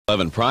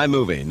11 Prime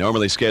Movie,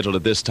 normally scheduled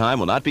at this time,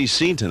 will not be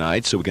seen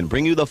tonight, so we can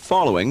bring you the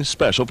following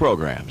special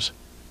programs.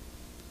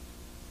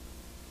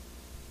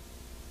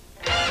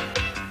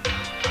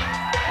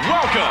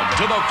 Welcome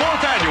to the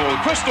 4th Annual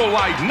Crystal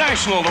Light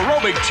National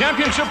Aerobic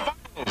Championship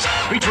Finals,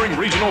 featuring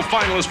regional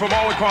finalists from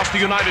all across the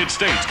United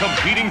States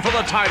competing for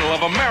the title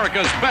of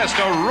America's Best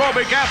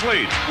Aerobic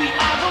Athlete. We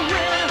are the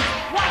winners,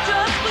 watch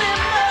us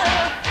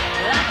glimmer,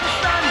 like the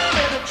sun,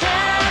 we're the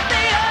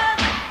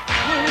champions.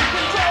 We're in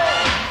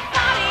control,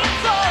 body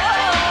and soul.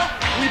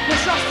 We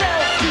push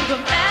ourselves to the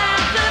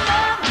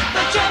maximum.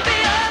 The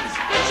champions,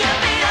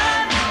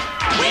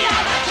 we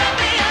are the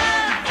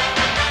champions.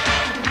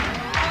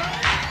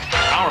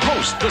 Our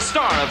host, the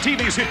star of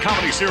TV's hit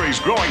comedy series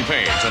Growing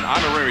Pains and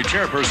honorary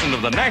chairperson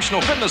of the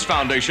National Fitness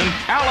Foundation,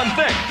 Alan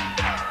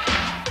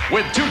Thicke.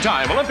 With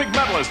two-time Olympic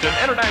medalist and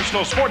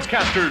international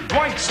sportscaster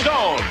Dwight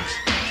Stones.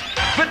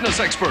 Fitness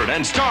expert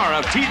and star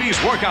of TV's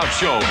workout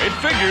show, It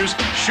Figures,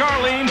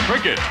 Charlene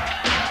Prickett.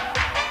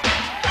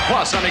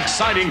 Plus an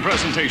exciting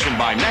presentation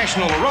by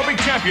national aerobic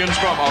champions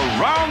from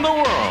around the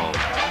world.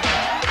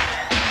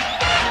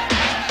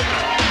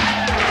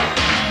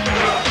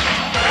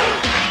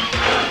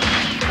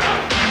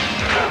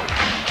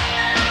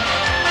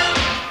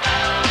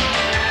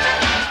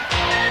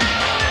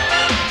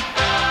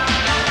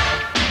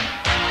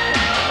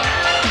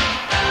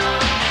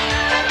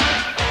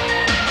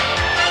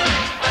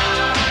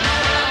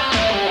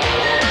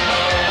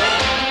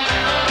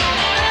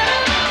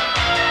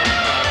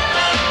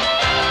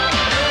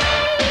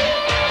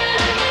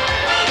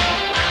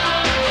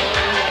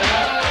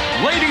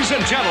 Ladies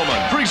and gentlemen,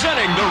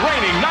 presenting the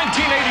reigning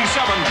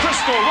 1987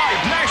 Crystal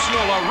Light National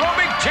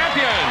Aerobic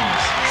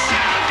Champions.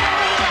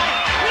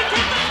 We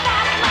take the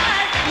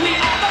spotlight. We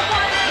are the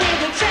ones, we're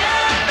the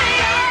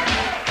champions.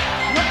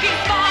 Working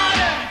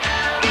smarter,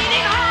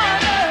 beating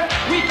harder.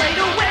 We play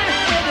to win,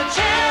 we're the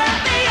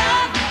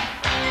champions.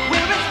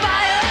 We're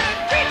inspired,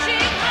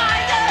 reaching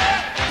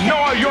higher.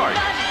 Noah York,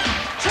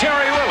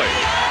 Terry Lilly,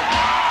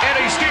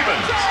 Eddie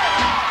Stevens,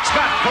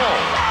 Scott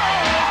Cole,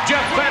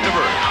 Jeff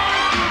Vandenberg,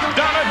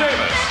 Donna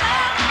Davis.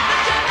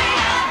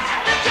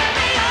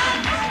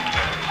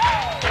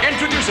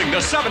 Introducing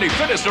the 70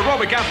 fittest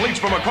aerobic athletes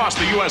from across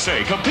the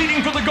USA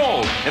competing for the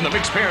gold in the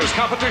mixed pairs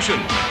competition.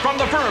 From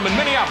the firm in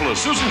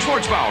Minneapolis, Susan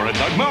Schwartzbauer and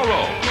Doug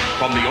Melrose.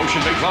 From the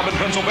Ocean Bay Club in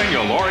Pennsylvania,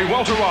 Lori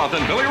Welteroth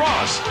and Billy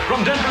Ross.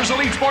 From Denver's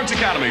Elite Sports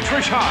Academy,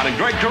 Trish Hahn and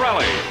Greg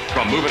Corelli.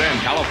 From Move It In,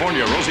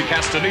 California, Rosie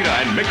Castaneda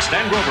and Mick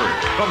Stan Grover.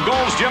 From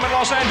Gold's Gym in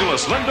Los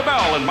Angeles, Linda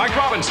Bell and Mike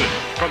Robinson.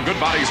 From Good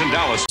Bodies in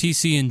Dallas,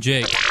 TC and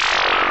Jake.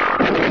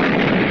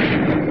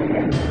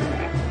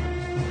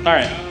 All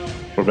right.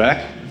 We're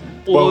back?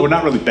 Well, we're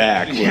not really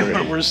back.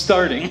 We're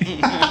starting.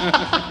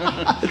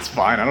 It's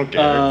fine. I don't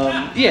care.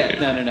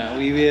 No.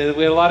 We had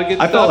a lot of good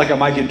I stuff. felt like I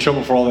might get in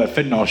trouble for all that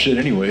fentanyl shit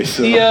anyway.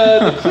 So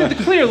The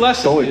clear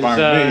lesson Totally is fine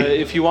with me.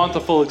 if you want the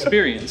full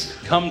experience,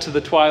 come to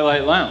the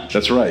Twilight Lounge.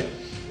 That's right.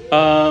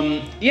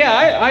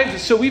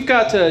 So we've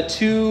got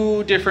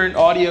two different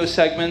audio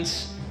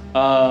segments.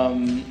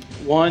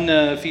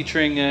 One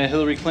featuring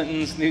Hillary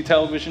Clinton's new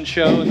television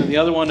show, and then the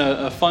other one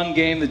a fun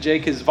game that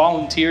Jake has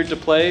volunteered to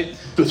play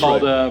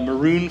called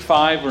Maroon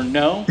 5 or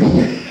No.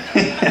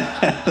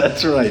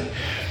 That's right.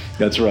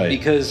 That's right.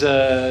 Because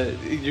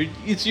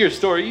it's your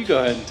story. You go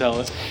ahead and tell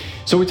us.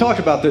 So we talked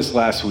about this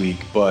last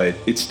week, but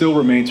it still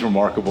remains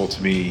remarkable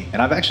to me.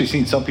 And I've actually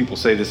seen some people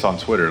say this on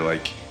Twitter,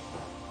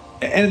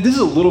 and this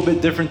is a little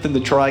bit different than the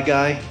Try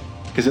Guy,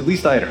 because at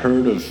least I had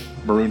heard of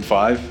Maroon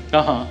 5.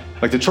 Uh-huh.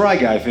 Like the Try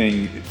Guy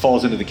thing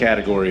falls into the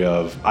category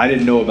of, I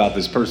didn't know about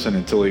this person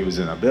until he was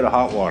in a bit of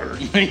hot water.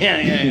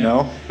 Yeah. You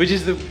know? Which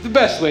is the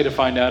best way to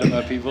find out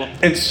about people.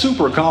 And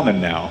super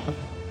common now.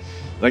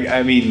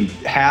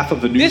 Half of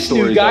the news This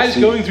stories new guy's I've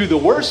seen, going through the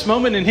worst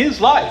moment in his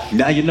life.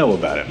 now you know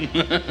about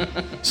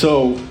it.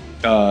 So,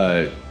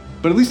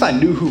 but at least I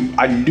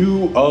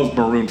knew of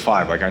Maroon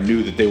 5. Like I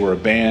knew that they were a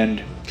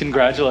band.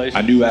 Congratulations.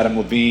 I knew Adam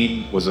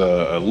Levine was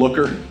a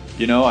looker.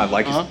 You know, I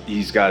like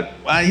he's got,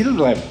 he doesn't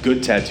really have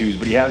good tattoos,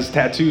 but he has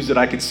tattoos that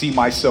I could see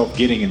myself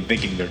getting and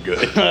thinking they're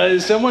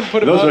good. Someone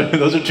put him up.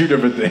 Those are two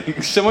different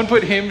things. Someone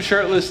put him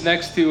shirtless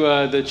next to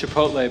the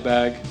Chipotle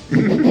bag.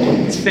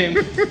 Same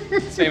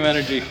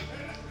energy.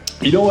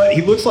 You know what?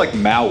 He looks like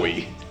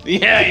Maui.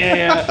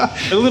 Yeah.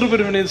 A little bit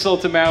of an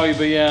insult to Maui,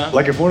 but yeah.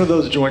 Like if one of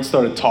those joints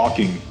started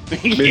talking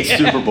mid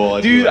Super Bowl,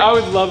 I'd be Dude, like, I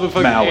would love a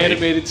fucking Maui.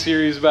 animated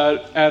series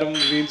about Adam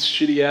Levine's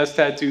shitty ass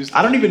tattoos.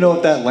 I don't even know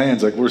if that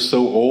lands. Like we're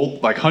so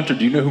old. Like Hunter,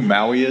 do you know who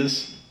Maui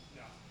is?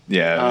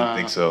 Yeah, I don't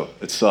think so.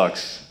 It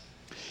sucks.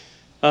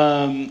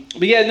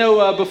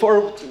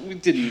 Before we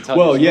didn't talk.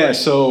 Well, yeah.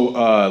 So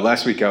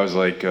last week I was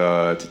like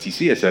to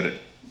TC, I said,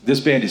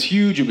 this band is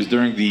huge. It was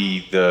during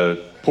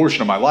the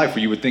portion of my life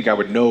where you would think I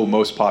would know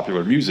most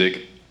popular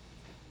music.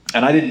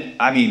 And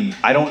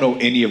I don't know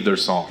any of their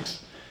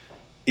songs.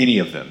 Any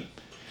of them.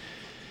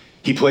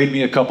 He played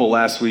me a couple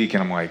last week,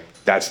 and I'm like,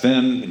 that's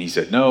them. And he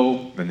said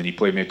no. And then he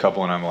played me a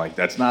couple, and I'm like,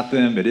 that's not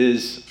them. It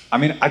is. I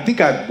mean, I think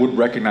I would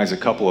recognize a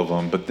couple of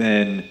them, but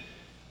then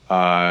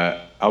I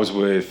was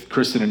with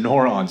Kristen and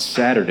Nora on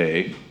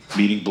Saturday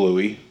meeting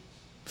Bluey.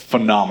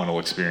 Phenomenal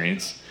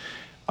experience.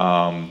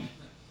 And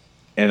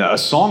a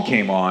song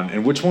came on,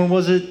 and which one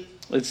was it?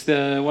 It's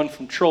the one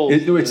from Trolls.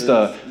 It's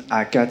the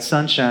I got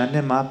sunshine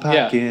in my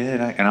pocket.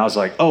 And I was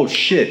like, oh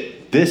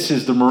shit, this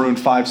is the Maroon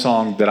 5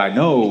 song that I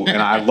know,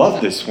 and I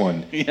love this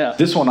one. Yeah.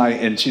 This one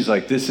and she's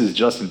like, this is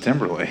Justin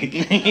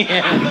Timberlake.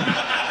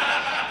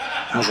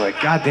 I was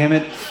like, God damn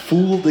it,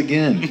 fooled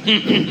again.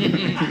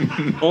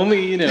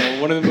 Only,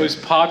 one of the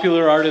most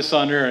popular artists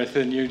on earth,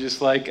 and you're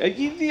just like,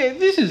 yeah,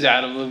 this is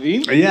Adam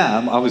Levine.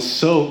 Yeah, I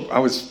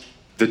was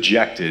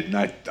dejected,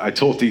 and I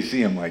told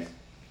DC, I'm like,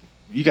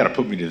 you got to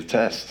put me to the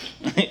test.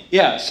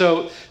 Yeah,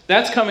 so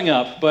that's coming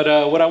up.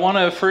 But what I want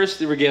to first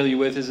regale you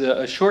with is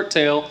a short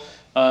tale.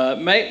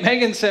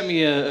 Megan sent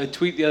me a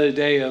tweet the other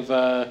day of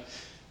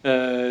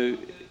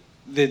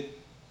that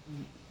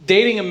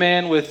dating a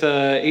man with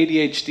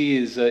ADHD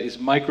is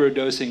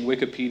microdosing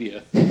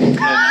Wikipedia.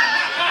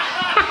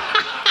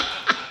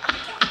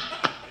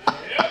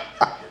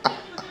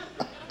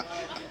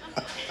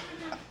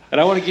 And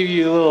I want to give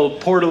you a little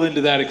portal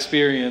into that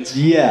experience.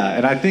 Yeah,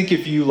 and I think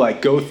if you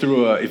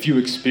if you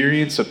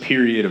experience a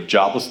period of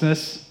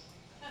joblessness,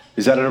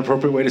 is that an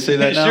appropriate way to say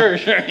that now? Sure.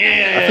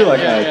 Yeah, I feel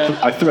like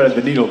I threaded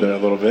the needle there a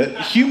little bit.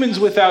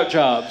 Humans without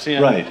jobs, yeah.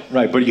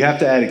 Right, but you have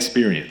to add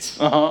experience.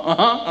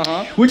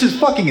 Which is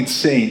fucking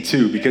insane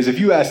too, because if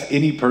you asked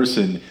any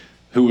person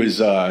who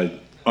is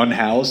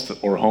unhoused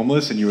or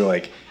homeless and you were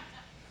like,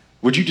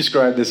 would you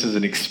describe this as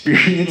an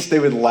experience? They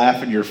would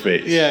laugh in your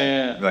face.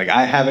 Yeah. Like,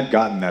 I haven't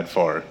gotten that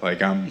far.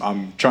 Like,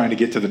 I'm trying to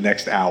get to the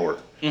next hour.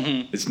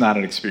 Mm-hmm. It's not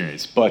an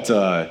experience. But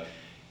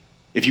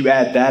if you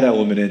add that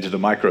element into the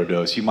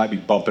microdose, you might be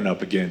bumping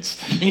up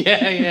against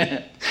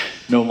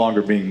no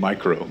longer being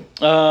micro.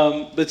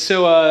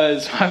 So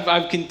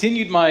I've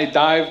continued my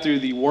dive through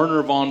the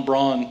Werner von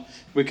Braun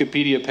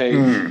Wikipedia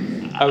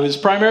page. I was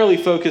primarily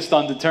focused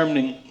on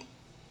determining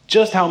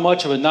just how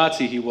much of a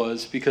Nazi he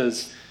was,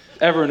 because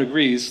everyone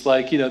agrees,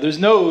 there's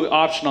no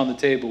option on the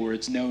table where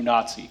it's no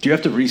Nazi. Do you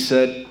have to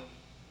reset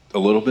a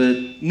little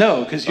bit?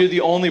 No, because you're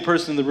the only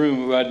person in the room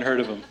who hadn't heard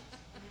of him.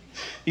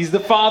 He's the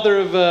father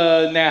of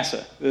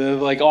NASA.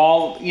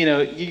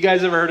 You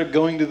guys ever heard of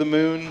going to the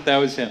moon? That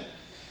was him.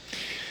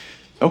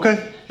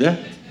 Okay, yeah.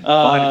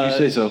 Fine if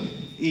you say so. I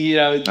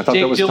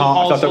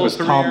thought that was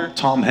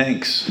Tom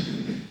Hanks.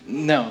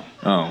 No.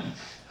 Oh.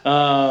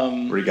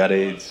 Where he got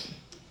AIDS.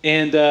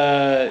 And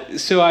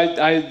so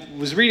I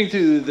was reading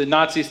through the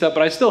Nazi stuff,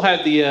 but I still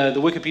had the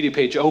Wikipedia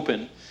page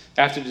open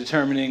after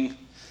determining.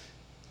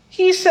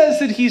 He says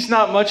that he's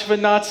not much of a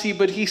Nazi,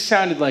 but he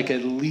sounded like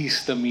at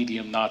least a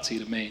medium Nazi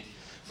to me.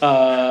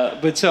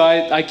 But so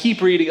I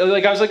keep reading.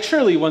 I was like,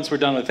 surely once we're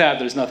done with that,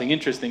 there's nothing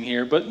interesting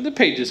here. But the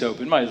page is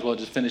open. Might as well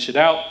just finish it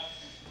out.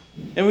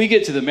 And we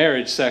get to the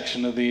marriage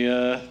section of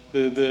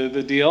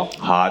the deal.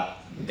 Hot.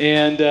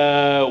 And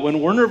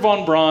when Werner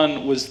von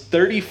Braun was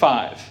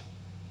 35,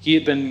 he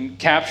had been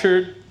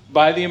captured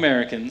by the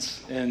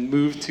Americans and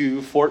moved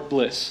to Fort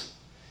Bliss,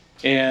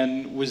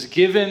 and was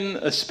given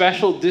a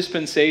special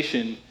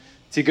dispensation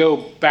to go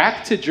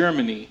back to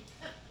Germany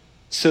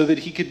so that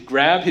he could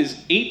grab his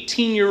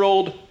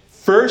 18-year-old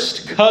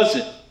first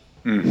cousin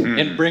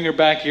and bring her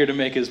back here to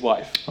make his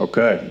wife.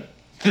 Okay.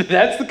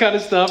 That's the kind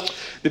of stuff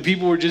that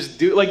people were just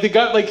doing. Like, the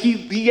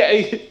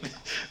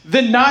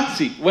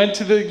Nazi went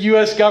to the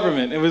U.S.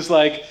 government and was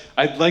like,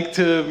 I'd like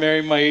to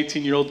marry my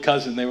 18-year-old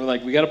cousin. They were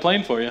like, we got a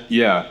plane for you.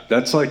 Yeah,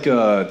 that's like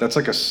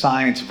a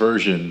science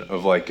version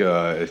of an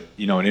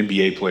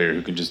NBA player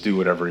who can just do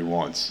whatever he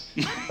wants.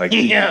 Like,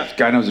 this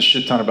guy knows a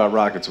shit ton about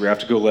rockets. We have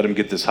to go let him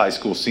get this high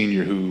school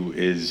senior who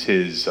is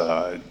his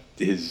dad's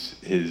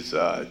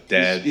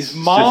his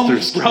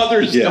mom's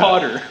brother's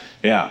daughter.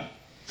 Yeah.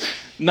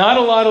 Not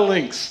a lot of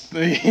links.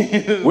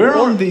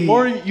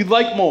 You'd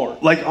like more.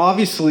 Like,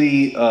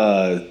 obviously,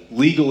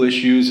 legal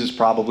issues is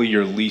probably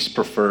your least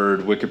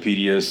preferred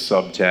Wikipedia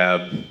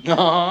sub-tab.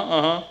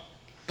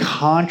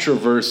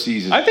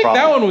 Controversies is I think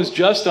that one was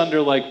just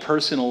under,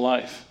 personal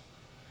life.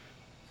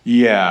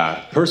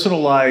 Yeah.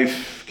 Personal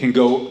life can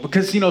go...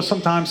 Because,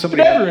 sometimes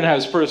somebody... But everyone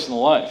has personal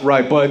life.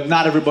 Right, but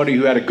not everybody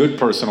who had a good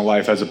personal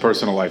life has a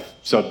personal life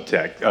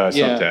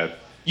sub-tab.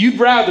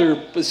 You'd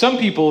rather, some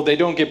people, they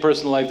don't get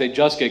personal life, they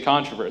just get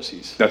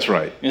controversies. That's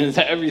right. And it's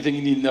everything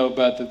you need to know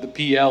about the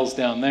PLs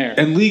down there.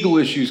 And legal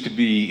issues could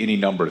be any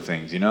number of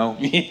things,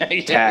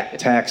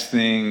 Tax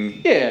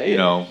thing.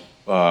 Yeah.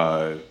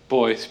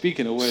 Boy,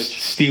 speaking of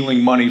which.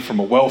 Stealing money from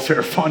a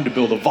welfare fund to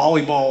build a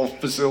volleyball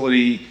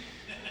facility.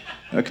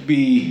 It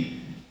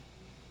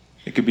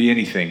could be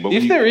anything. But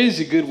if there is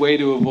a good way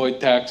to avoid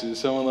taxes,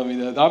 someone let me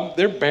know.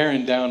 They're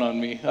bearing down on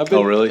me.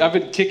 Oh, really? I've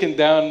been kicking it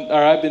down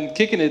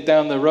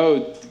the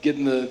road,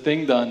 getting the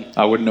thing done.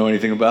 I wouldn't know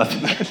anything about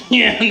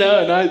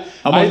that.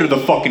 I'm under the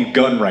fucking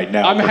gun right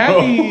now. I'm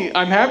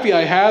happy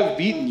I have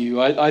beaten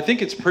you. I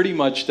think it's pretty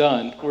much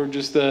done. We're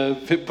just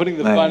putting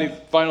the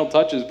final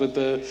touches, but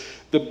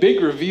the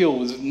big reveal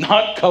was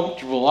not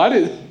comfortable. I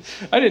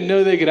didn't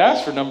know they could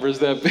ask for numbers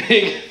that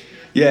big.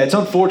 Yeah, it's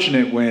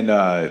unfortunate when,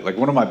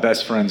 one of my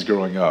best friends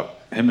growing up,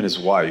 him and his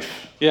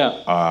wife,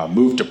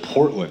 moved to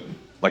Portland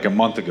like a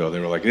month ago. They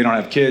were like, they don't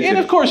have kids. And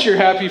of course you're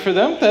happy for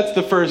them. That's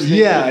the first thing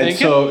Yeah, you're and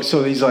thinking.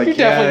 so he's like, You're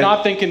definitely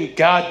not thinking,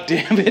 God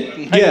damn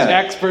it, my Yeah.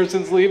 tax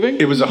person's leaving.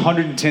 It was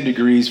 110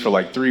 degrees for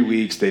like 3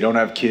 weeks. They don't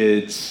have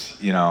kids.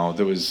 You know,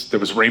 there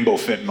was rainbow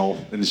fentanyl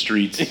in the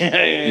streets.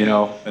 Yeah. You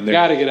know, and they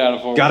Gotta get out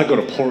of Fort Got to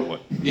Worth. go to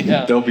Portland.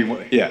 Yeah. They'll be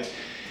yeah.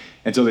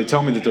 And so they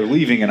tell me that they're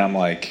leaving, and I'm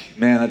like,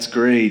 man, that's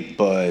great,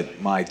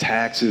 but my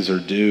taxes are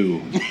due,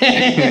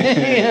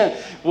 Yeah.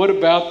 What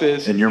about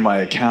this? and you're my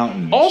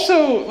accountant.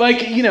 Also,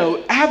 like, you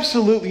know,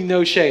 absolutely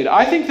no shade.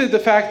 I think that the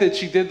fact that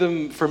she did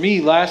them for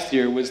me last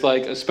year was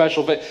like a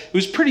special. But it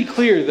was pretty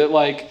clear that,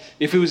 like,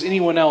 if it was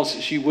anyone else,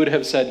 she would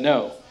have said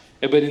no.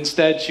 But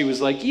instead, she was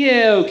like,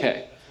 yeah,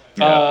 okay.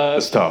 Yeah,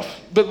 that's tough.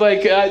 But, like,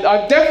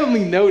 I'm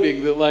definitely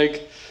noting that,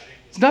 like,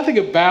 there's nothing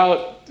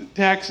about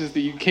taxes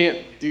that you can't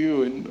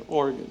do in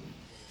Oregon.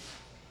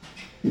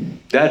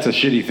 That's a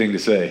shitty thing to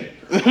say.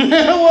 Well,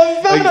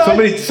 it's not-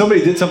 Like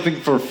somebody did something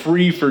for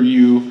free for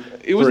you.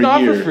 It was for a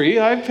not year. for free.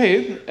 I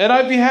paid, and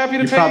I'd be happy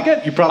to You pay prob-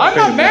 again. you probably I'm paid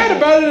not it mad back.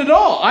 about it at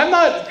all. I'm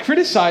not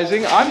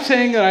criticizing. I'm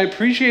saying that I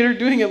appreciate her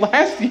doing it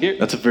last year.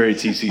 That's a very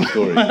TC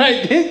story.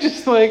 I did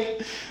just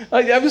like,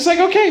 I was like,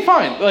 okay,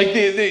 fine. Like,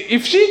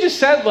 if she just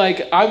said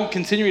like, I'm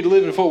continuing to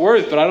live in Fort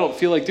Worth, but I don't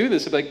feel like doing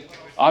this, I'd be like,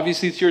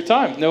 obviously it's your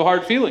time. No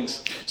hard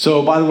feelings.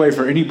 So, by the way,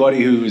 for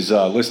anybody who's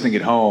listening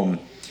at home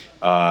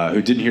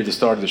who didn't hear the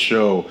start of the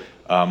show,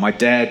 my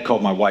dad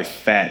called my wife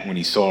fat when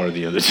he saw her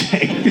the other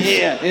day.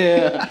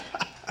 Yeah.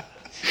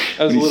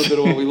 That was a little bit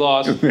of what we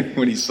lost.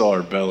 When he saw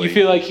her belly. You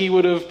feel like he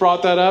would have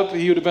brought that up?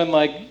 He would have been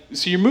like,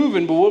 so you're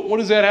moving, but what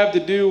does that have to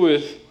do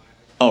with,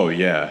 Oh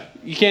yeah.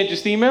 you can't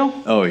just email?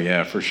 Oh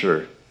yeah, for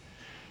sure.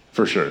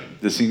 For sure.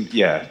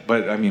 Yeah,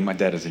 but I mean, my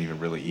dad doesn't even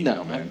really email,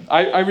 No, man.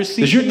 I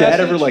received Does your the dad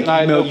message, ever like and I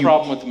had email no you?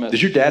 problem with the message.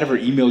 Does your dad ever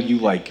email you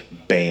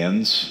like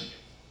bands,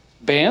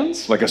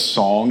 Bands? like a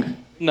song?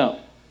 No.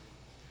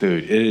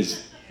 Dude, it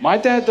is. My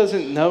dad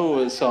doesn't know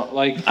a song.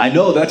 Like, I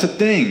know that's a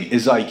thing.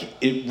 Is like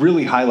it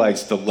really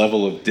highlights the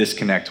level of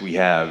disconnect we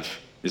have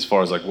as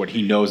far as like what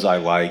he knows I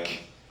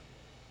like.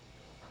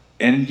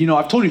 And you know,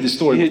 I've told you this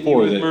story he hit you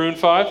before with that Maroon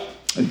 5?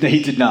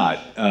 he did not.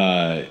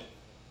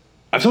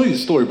 I've told you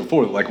this story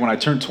before. Like when I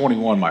turned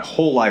 21, my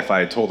whole life I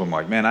had told him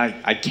like, man,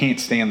 I can't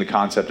stand the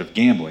concept of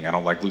gambling. I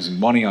don't like losing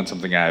money on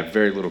something I have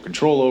very little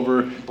control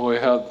over. Boy,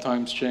 how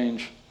times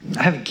change.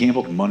 I haven't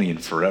gambled money in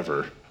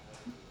forever.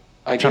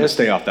 I Trying to guess,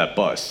 stay off that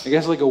bus. I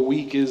guess like a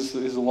week is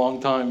a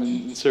long time.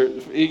 In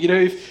certain, you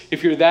know,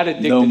 if you're that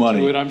addicted No money.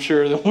 to it, I'm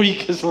sure the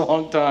week is a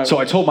long time. So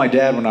I told my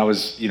dad when I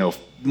was, you know,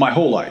 my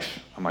whole life.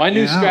 I'm like, My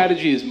new "Yeah."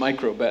 strategy is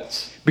micro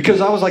bets. Because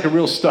I was like a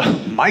real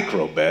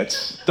micro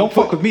bets. Don't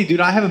fuck with me, dude.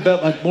 I haven't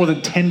bet like more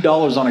than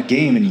 $10 on a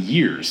game in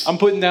years. I'm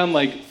putting down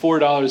like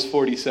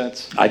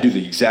 $4.40. I do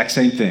the exact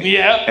same thing.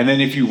 Yeah. And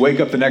then if you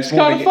wake up the next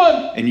kinda morning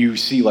fun. and you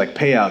see like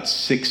payouts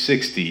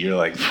 $6.60, you're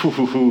like,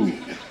 hoo.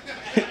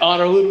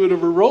 On a little bit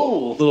of a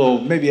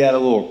roll. Maybe add a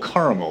little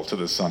caramel to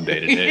the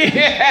sundae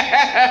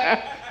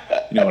today.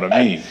 You know what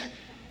I mean?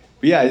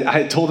 But yeah, I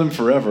had told him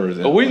forever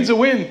that A win's a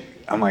win.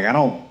 I'm like, I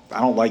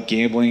don't like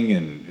gambling,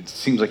 and it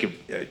seems like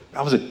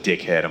I was a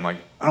dickhead. I'm like,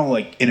 I don't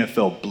like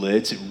NFL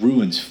blitz. It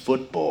ruins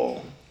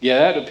football. Yeah,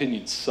 that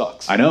opinion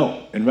sucks. I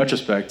know. In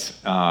retrospect,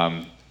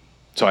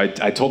 so I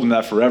told him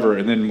that forever,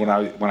 and then when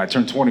I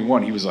turned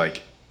 21, he was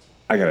like,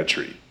 I got a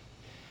treat.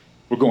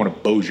 We're going to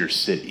Bossier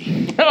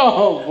City.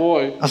 Oh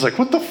boy. I was like,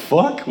 what the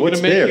fuck? Gonna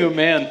What's make there? you a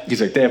man. He's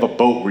like, they have a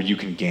boat where you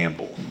can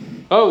gamble.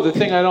 Oh, the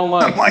thing I don't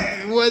like. I'm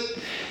like, what?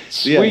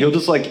 So yeah, Sweet. he'll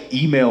just like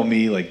email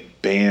me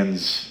like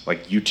bands,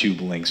 like YouTube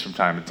links from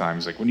time to time.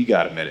 He's like, when you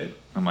got a minute?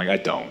 I'm like, I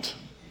don't.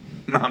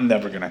 I'm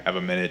never gonna have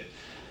a minute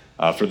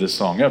for this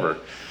song ever.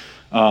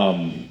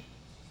 But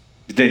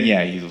then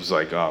yeah, he was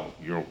like, oh,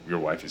 your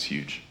wife is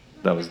huge.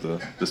 That was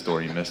the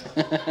story you missed.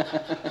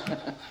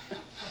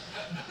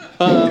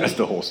 That's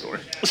the whole story.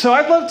 So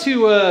I'd love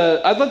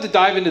to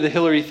dive into the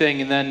Hillary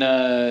thing and then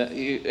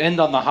end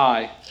on the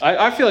high.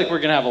 I feel like we're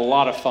gonna have a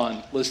lot of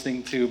fun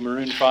listening to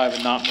Maroon 5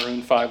 and not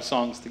Maroon 5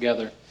 songs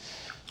together.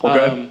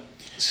 Okay.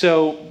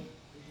 So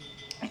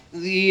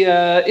the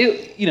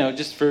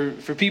just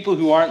for people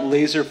who aren't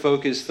laser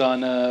focused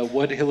on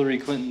what Hillary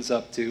Clinton's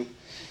up to,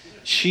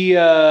 she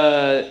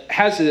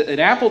has an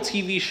Apple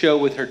TV show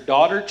with her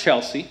daughter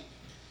Chelsea,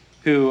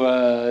 who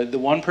the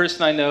one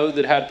person I know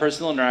that had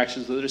personal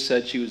interactions with her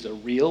said she was a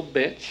real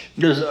bitch.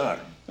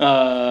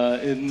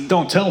 And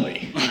Don't tell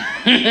me.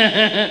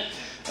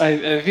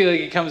 I feel like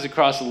it comes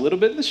across a little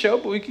bit in the show,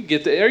 but we could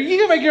get there. You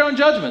can make your own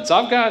judgments.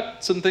 I've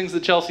got some things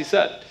that Chelsea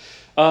said.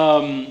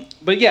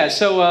 But yeah,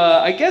 so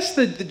I guess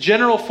the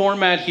general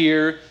format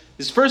here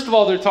is, first of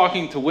all, they're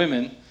talking to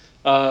women,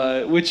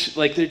 which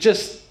like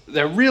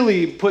they're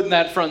really putting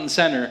that front and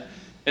center.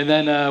 And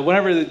then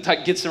whenever it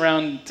gets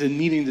around to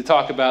needing to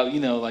talk about,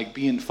 like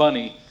being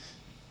funny,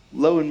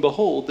 lo and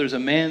behold, there's a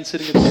man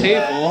sitting at the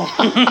table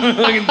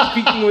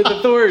speaking with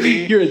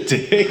authority. You're a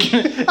dick.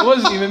 It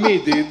wasn't even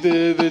me,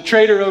 dude. The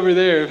trader over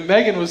there,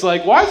 Megan, was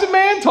like, why is a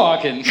man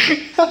talking?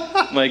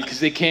 I'm like, because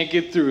they can't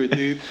get through it,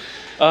 dude.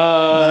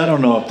 I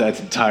don't know if that's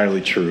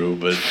entirely true,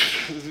 but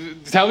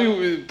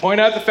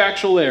Point out the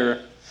factual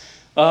error.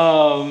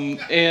 So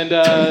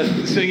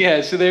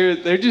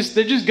they're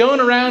just going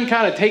around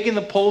kind of taking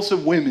the pulse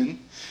of women,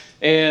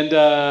 and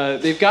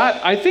they've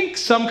got, I think,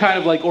 some kind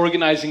of like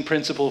organizing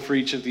principle for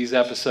each of these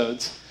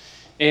episodes.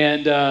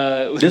 And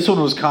This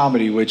one was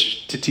comedy,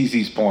 which, to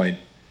TC's point,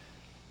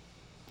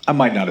 I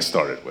might not have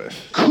started with.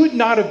 could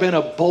not have been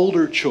a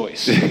bolder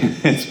choice.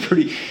 It's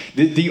pretty.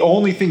 The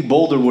only thing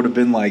bolder would have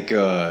been like,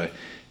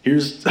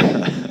 here's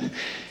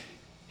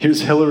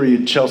here's Hillary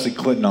and Chelsea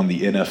Clinton on the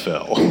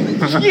NFL.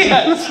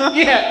 Yes,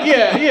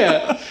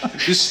 yeah.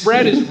 The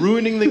spread is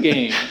ruining the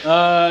game.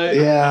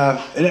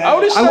 Yeah, and I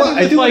would have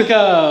started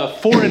with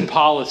foreign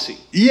policy.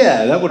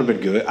 Yeah, that would have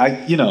been good.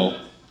 I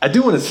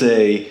do want to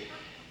say,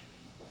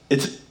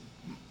 it's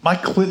my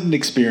Clinton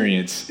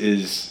experience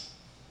is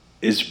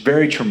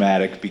very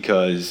traumatic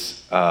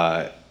because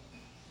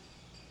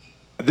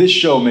this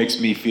show makes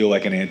me feel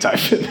like an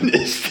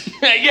anti-feminist.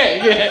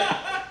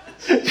 Yeah.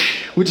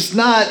 Which is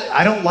not.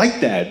 I don't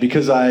like that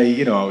because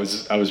I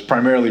was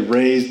primarily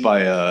raised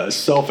by a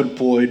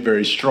self-employed,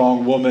 very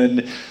strong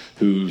woman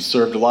who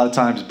served a lot of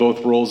times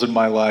both roles in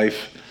my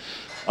life.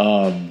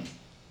 And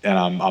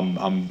I'm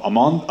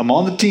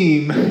on the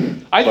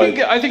team.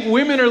 I think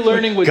women are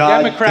learning what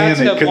God Democrats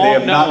damn it, have could long they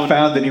have known. not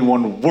found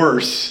anyone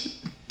worse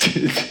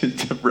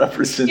to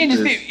represent Yeah,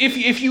 just this?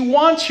 if you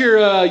want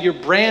your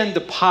brand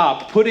to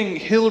pop, putting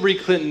Hillary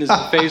Clinton as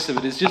the face of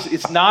it is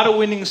it's not a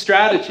winning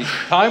strategy.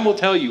 Time will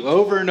tell you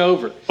over and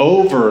over.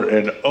 Over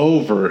and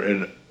over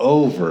and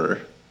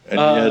over.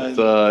 And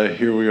yet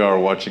here we are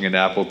watching an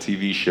Apple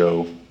TV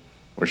show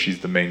where she's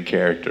the main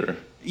character.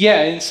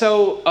 Yeah, and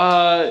so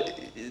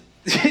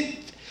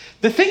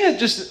the thing that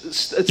just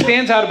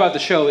stands out about the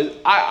show is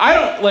I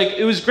don't like.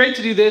 It was great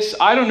to do this.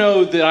 I don't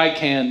know that I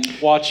can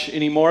watch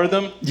any more of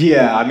them.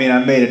 Yeah, I mean,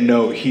 I made a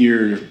note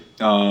here.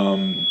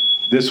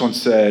 This one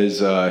says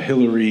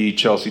Hillary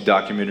Chelsea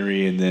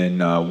documentary, and then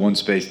one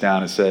space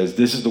down it says,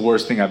 "This is the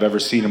worst thing I've ever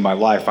seen in my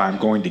life. I'm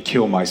going to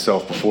kill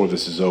myself before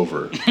this is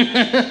over."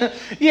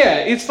 Yeah,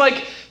 it's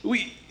like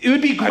it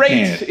would be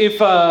great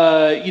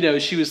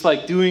if she was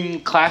like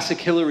doing classic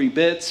Hillary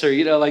bits, or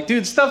like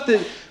doing stuff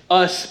that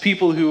us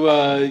people who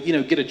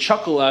get a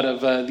chuckle out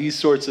of these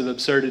sorts of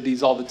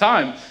absurdities all the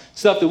time,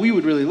 stuff that we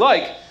would really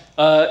like.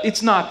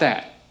 It's not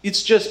that.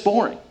 It's just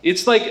boring.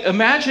 It's like,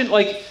 imagine,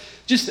 like,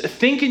 just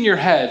think in your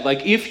head,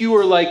 like if you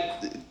were like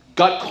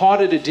got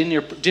caught at a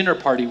dinner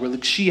party where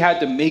like she had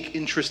to make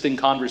interesting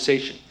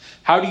conversation.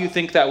 How do you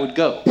think that would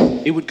go?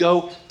 It would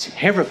go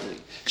terribly.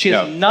 She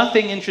has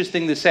nothing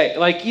interesting to say.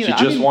 Like, She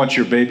just wants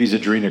your baby's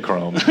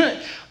adrenochrome.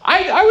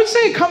 I would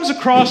say it comes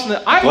across.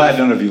 Glad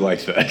none of you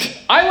like that.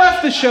 I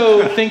left the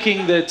show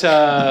thinking that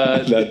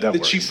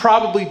that she works.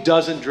 probably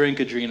doesn't drink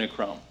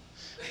adrenochrome.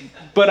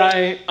 But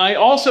I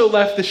also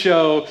left the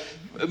show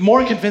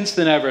more convinced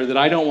than ever that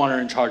I don't want her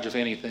in charge of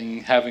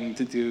anything having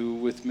to do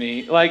with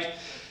me. Like,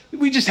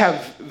 we just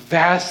have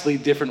vastly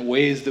different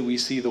ways that we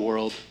see the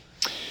world.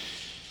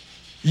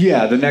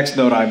 Yeah, the next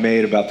note I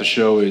made about the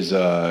show is,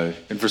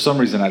 and for some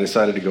reason I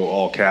decided to go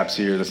all caps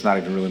here. That's not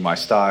even really my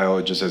style.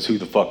 It just says, "Who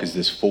the fuck is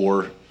this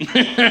for?"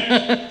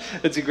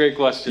 That's a great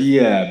question.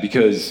 Yeah,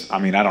 because I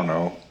mean, I don't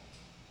know.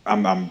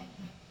 I'm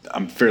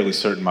fairly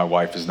certain my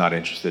wife is not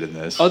interested in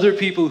this. Other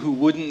people who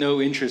wouldn't know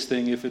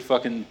interesting if it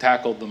fucking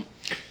tackled them.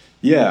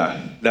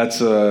 Yeah,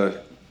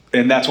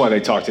 and that's why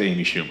they talk to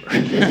Amy Schumer.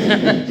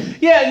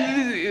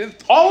 Yeah,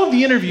 all of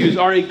the interviews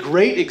are a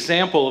great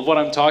example of what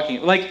I'm talking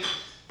about. Like,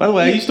 by the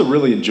way, I used to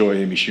really enjoy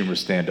Amy Schumer's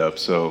stand-up,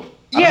 so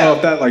I don't know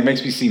if that like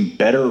makes me seem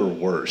better or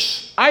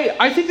worse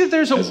I think that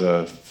there's as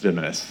a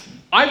feminist.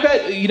 I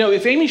bet,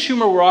 if Amy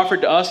Schumer were offered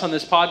to us on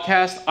this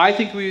podcast, I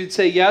think we would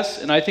say yes,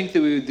 and I think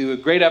that we would do a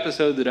great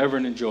episode that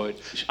everyone enjoyed.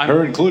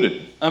 Her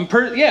included. I'm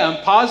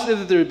positive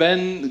that there have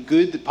been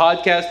good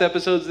podcast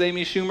episodes with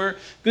Amy Schumer,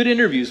 good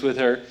interviews with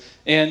her,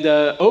 and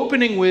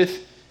opening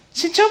with,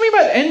 tell me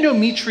about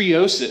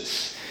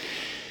endometriosis.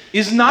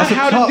 Is not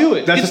how to do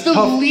it. It's the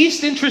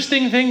least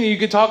interesting thing that you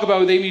could talk about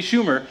with Amy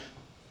Schumer.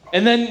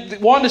 And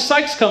then Wanda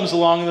Sykes comes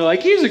along and they're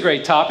like, here's a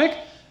great topic.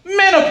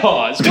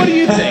 Menopause. What do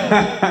you think?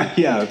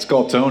 Yeah, it's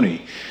called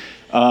Tony.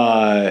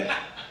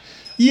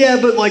 Yeah,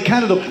 but like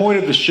kind of the point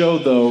of the show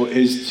though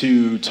is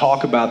to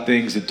talk about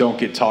things that don't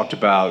get talked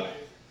about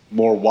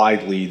more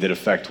widely that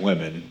affect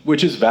women,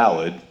 which is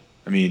valid.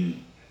 I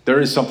mean, there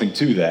is something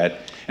to that.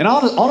 And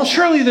honestly,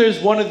 surely there's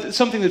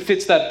something that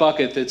fits that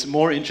bucket that's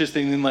more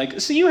interesting than like,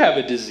 so you have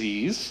a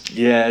disease.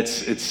 Yeah,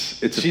 it's a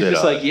bit. She's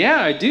just like,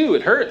 yeah, I do.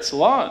 It hurts a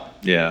lot.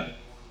 Yeah.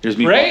 Here's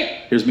me.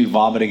 Right? Here's me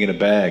vomiting in a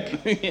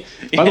bag.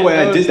 By the way,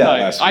 I did that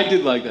last week. I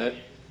did like that.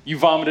 You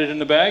vomited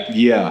in a bag?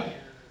 Yeah.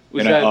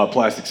 In a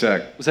plastic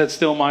sack. Was that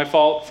still my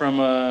fault from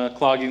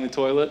clogging the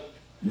toilet?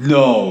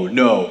 No.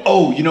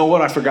 Oh, you know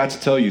what? I forgot to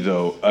tell you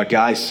though. A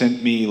guy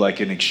sent me like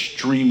an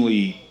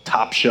extremely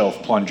top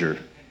shelf plunger.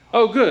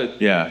 Oh, good.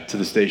 Yeah, to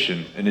the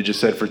station, and it just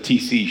said for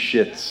TC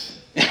shits.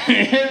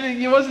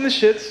 It wasn't the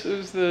shits. It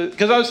was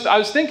because I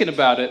was thinking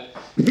about it.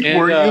 And,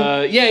 Were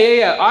you?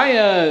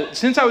 Yeah.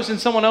 Since I was in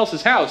someone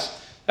else's house,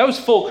 that was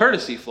full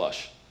courtesy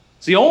flush.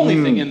 So the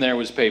only thing in there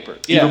was paper.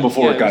 Even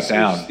before it got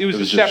down. It was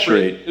just separate.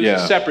 straight. It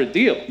was a separate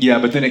deal. Yeah,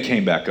 but then it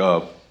came back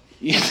up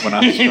when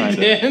I was trying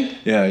to.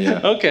 Yeah.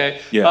 Okay.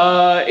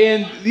 Yeah.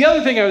 And the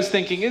other thing I was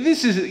thinking, and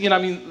this is,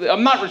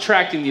 I'm not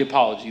retracting the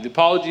apology. The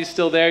apology is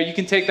still there. You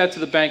can take that to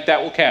the bank.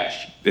 That will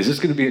cash. Is this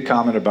going to be a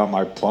comment about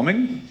my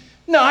plumbing?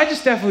 No, I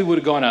just definitely would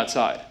have gone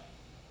outside.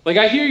 Like,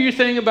 I hear your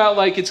thing about,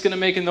 like, it's going to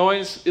make a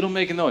noise. It'll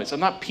make a noise. I'm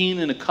not peeing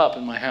in a cup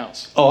in my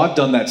house. Oh, I've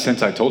done that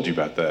since I told you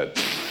about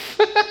that.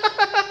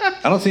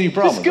 I don't see any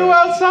problem. Just go with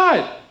that.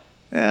 outside.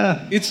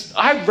 Yeah.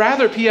 I'd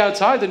rather pee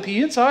outside than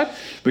pee inside.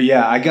 But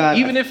yeah, I got.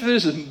 Even if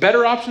there's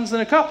better options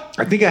than a cup.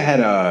 I think I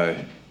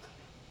had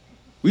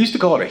we used to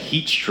call it a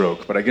heat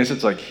stroke, but I guess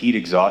it's like heat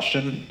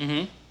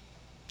exhaustion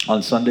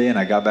on Sunday. And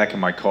I got back in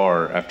my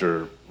car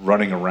after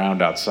running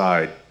around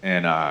outside,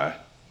 and I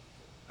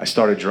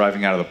started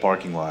driving out of the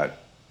parking lot,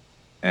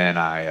 and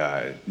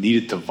I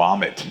needed to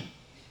vomit.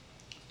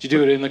 Did you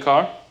do it in the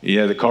car?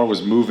 Yeah, the car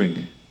was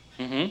moving,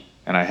 and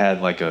I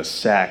had like a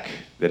sack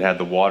that had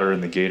the water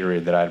and the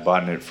Gatorade that I had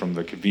bought in it from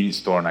the convenience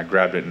store, and I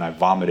grabbed it and I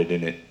vomited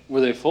in it.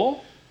 Were they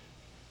full?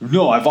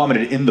 No, I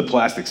vomited in the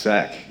plastic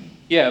sack.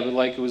 Yeah, but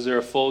like, was there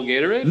a full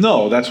Gatorade?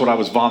 No, that's what I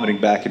was vomiting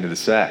back into the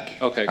sack.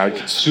 Okay, I cool.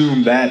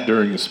 consumed that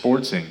during the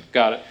sportsing.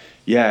 Got it.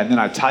 Yeah, and then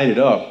I tied it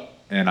up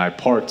and I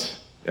parked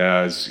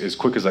as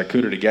quick as I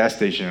could at a gas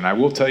station. And I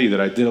will tell you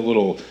that I did a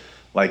little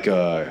like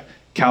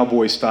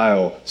cowboy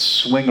style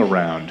swing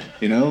around,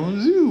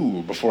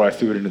 zoo, before I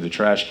threw it into the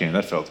trash can.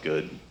 That felt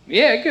good.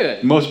 Yeah,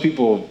 good. Most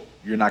people,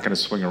 you're not going to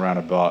swing around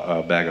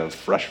a bag of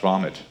fresh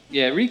vomit.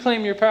 Yeah,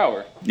 reclaim your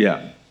power.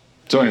 Yeah.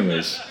 So,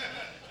 anyways,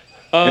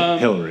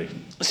 Hillary.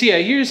 So yeah,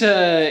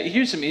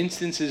 here's some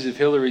instances of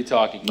Hillary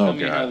talking. Tell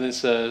me how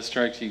this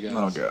strikes you guys.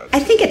 Oh God. I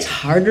think it's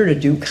harder to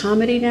do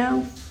comedy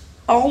now.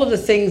 All of the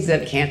things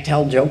that you can't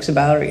tell jokes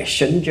about, or you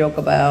shouldn't joke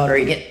about, or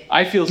you get.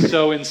 I feel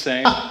so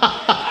insane.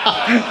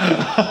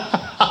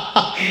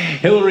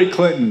 Hillary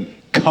Clinton,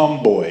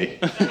 cum boy.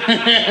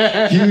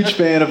 Huge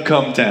fan of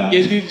Cum Town.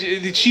 Yeah,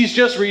 dude, she's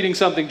just reading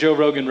something Joe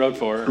Rogan wrote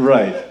for her.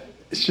 Right.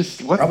 It's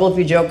just what? Trouble if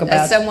you joke about.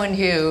 As someone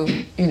who,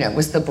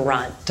 was the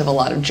brunt of a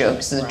lot of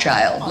jokes as a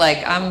child,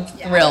 like, I'm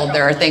thrilled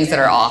there are things that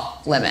are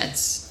off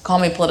limits. Call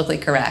me politically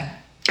correct.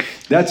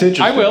 That's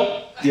interesting. I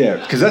will. Yeah,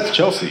 because that's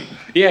Chelsea.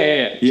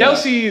 Yeah.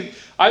 Chelsea,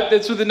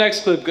 that's what the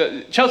next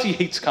clip. Chelsea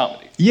hates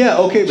comedy. Yeah,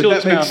 okay, but She'll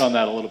that makes expound on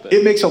that a little bit.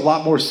 It makes a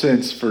lot more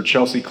sense for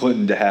Chelsea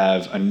Clinton to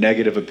have a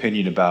negative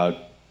opinion about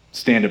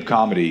stand-up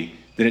comedy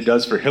than it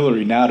does for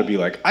Hillary now to be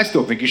like, I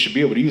still think you should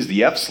be able to use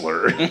the F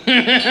slur.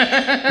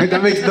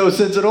 That makes no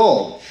sense at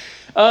all.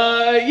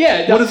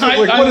 Yeah. What is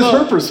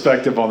her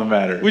perspective on the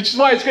matter? Which is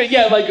why it's great.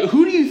 Yeah, like,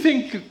 who do you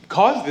think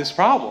caused this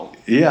problem?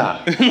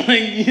 Yeah.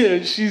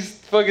 Like, she's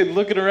fucking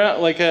looking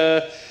around like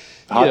a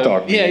hot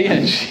dog.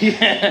 Yeah.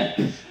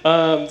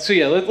 So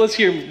yeah, let's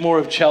hear more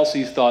of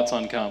Chelsea's thoughts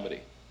on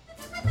comedy.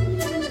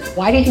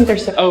 Why do you think they're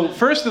so... Oh,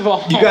 first of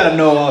all, You gotta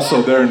know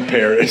also they're in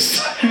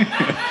Paris.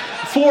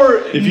 for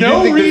If you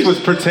no didn't think reason. this was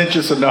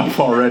pretentious enough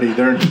already,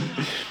 they're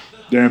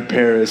in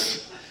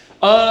Paris.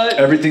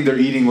 Everything they're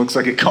eating looks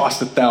like it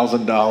cost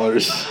 $1,000.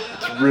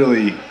 It's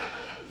really,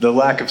 the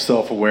lack of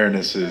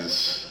self-awareness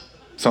is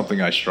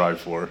something I strive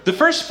for. The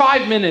first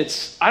 5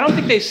 minutes, I don't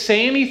think they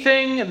say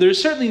anything.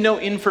 There's certainly no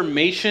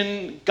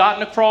information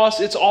gotten across.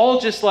 It's all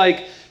just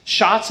like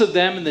shots of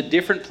them in the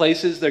different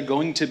places they're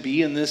going to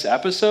be in this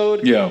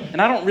episode. Yeah.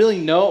 And I don't really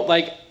know.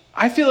 Like,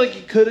 I feel like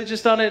you could have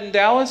just done it in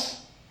Dallas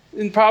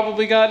and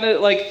probably gotten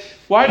it. Like,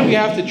 why do we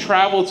have to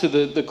travel to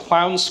the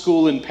clown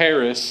school in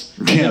Paris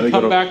and Yeah, then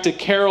come back to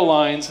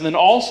Caroline's and then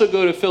also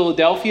go to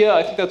Philadelphia?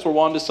 I think that's where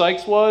Wanda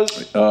Sykes was.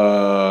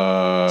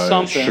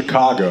 Something.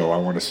 Chicago, I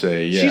want to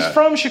say, yeah. She's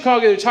from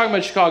Chicago. They're talking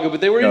about Chicago,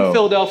 but they were in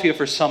Philadelphia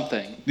for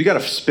something. You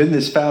gotta spend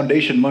this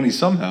foundation money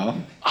somehow.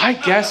 I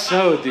guess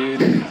so,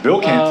 dude. Bill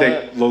can't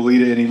take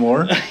Lolita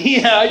anymore.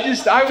 Yeah, I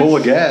was Full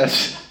of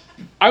gas.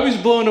 I was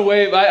blown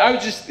away. I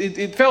was just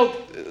it felt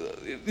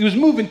it was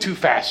moving too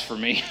fast for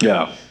me.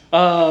 Yeah.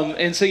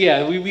 And so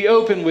yeah, we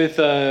open with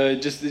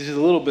just a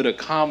little bit of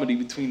comedy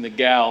between the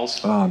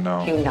gals. Oh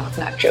no. You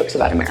knock jokes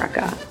about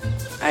America.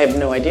 I have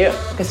no idea.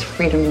 Because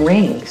freedom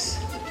rings.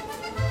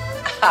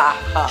 That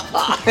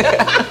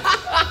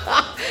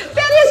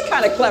is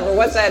kind of clever.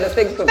 Once I had to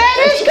think of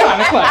That is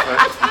kind of clever.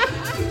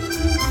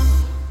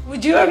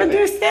 Would you ever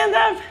do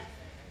stand-up?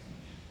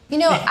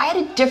 I had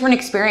a different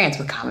experience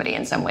with comedy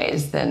in some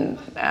ways than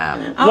One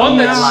a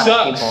that lot of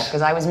sucks. people,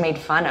 because I was made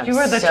fun of You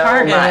were the so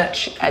target.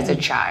 much as a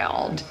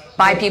child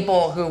by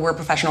people who were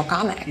professional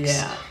comics.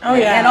 Yeah. Oh,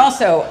 yeah. And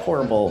also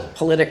horrible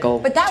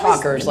political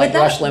talkers like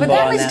Rush Limbaugh. But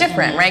that and was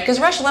different, right? Because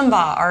Rush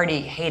Limbaugh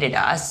already hated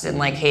us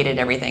and hated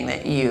everything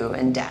that you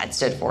and Dad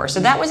stood for. So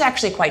that was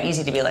actually quite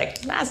easy to be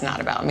like, that's not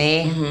about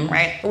me,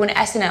 right? But when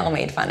SNL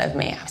made fun of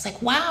me, I was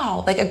like,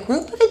 wow, like a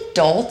group of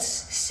adults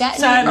sat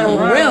in a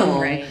room.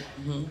 Right.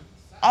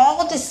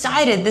 all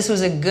decided this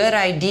was a good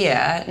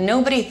idea.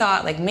 Nobody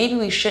thought, like, maybe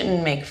we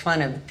shouldn't make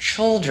fun of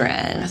children.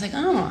 I was like,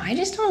 oh, I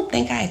just don't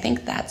think I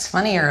think that's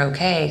funny or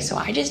okay. So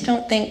I just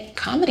don't think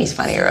comedy's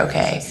funny or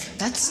okay.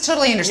 That's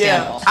totally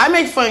understandable. Yeah, I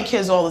make fun of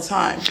kids all the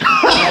time.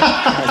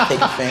 I take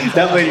offense.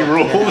 That lady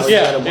rules.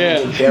 Yeah.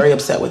 Get very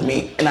upset with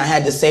me, and I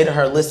had to say to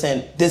her,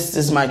 "Listen, this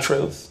is my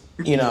truth.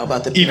 You know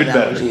about the Even better.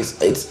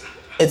 analogies.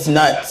 It's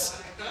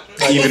nuts.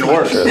 Like, Even it's my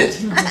worse.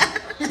 truth."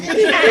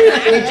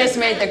 You just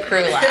made the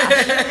crew laugh.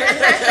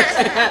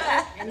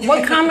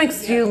 What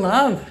comics do you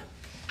love?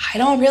 I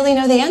don't really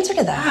know the answer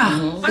to that.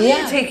 I'm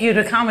gonna take you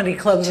to comedy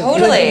clubs.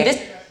 Totally. Just,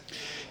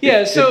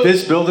 Yeah, so If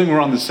this building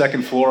were on the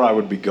second floor, I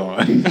would be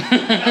gone.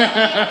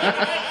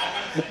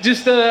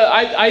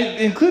 I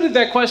included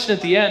that question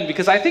at the end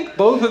because I think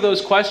both of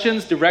those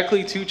questions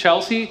directly to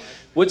Chelsea.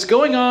 What's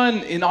going on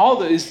in all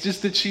of it is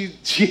just that she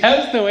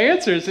has no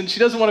answers and she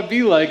doesn't want to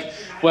be like,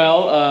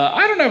 well,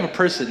 I don't have a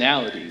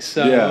personality,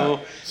 so Yeah,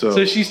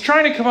 so she's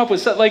trying to come up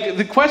with something. Like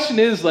the question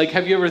is like,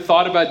 have you ever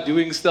thought about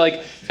doing stuff?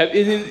 Like,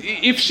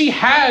 if she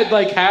had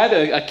had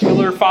a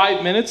killer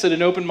 5 minutes at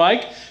an open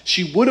mic,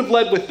 she would have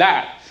led with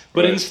that.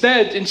 But Right.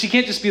 instead, and she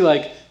can't just be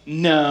like,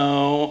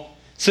 no.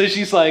 So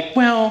she's like,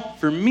 well,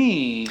 for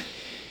me.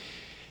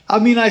 I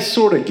mean, I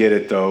sort of get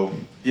it though.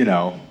 You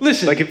know,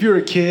 Listen. like if you're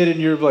a kid and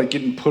you're like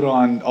getting put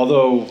on,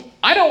 although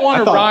I don't want I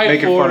to thought ride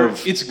making for fun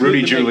of it's good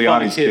Rudy to make fun of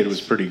Giuliani's kid kids.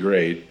 was pretty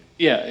great.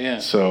 Yeah.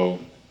 So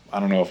I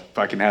don't know if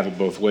I can have it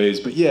both ways,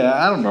 but yeah,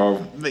 I don't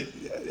know.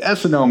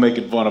 SNL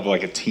making fun of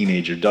like a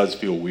teenager does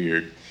feel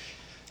weird,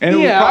 and it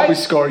would Yeah, probably I-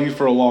 scar you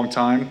for a long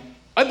time.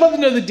 I'd love to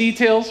know the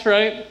details,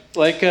 right?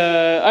 Like,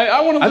 I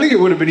want to. I think it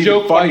would have been even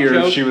joke by funnier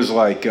if joke. she was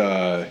like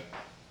the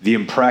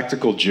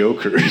Impractical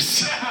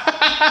Jokers.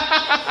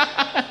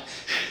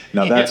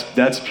 Now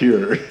that's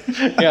pure.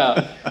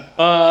 Yeah.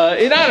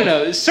 And I don't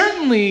know.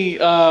 Certainly,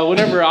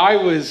 whenever I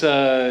was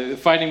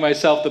finding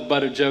myself the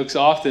butt of jokes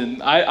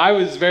often, I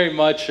was very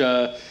much,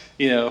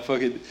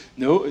 fucking,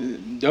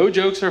 no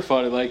jokes are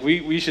funny. Like,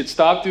 we should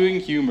stop doing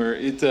humor.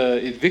 It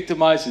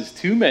victimizes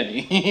too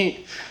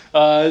many.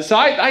 So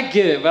I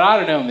get it, but I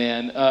don't know,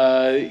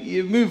 man.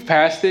 You move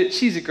past it.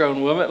 She's a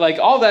grown woman. Like,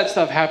 all that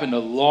stuff happened a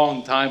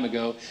long time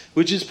ago,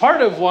 which is part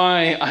of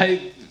why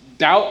I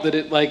doubt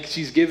that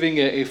she's giving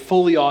a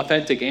fully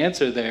authentic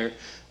answer there.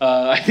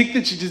 I think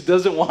that she just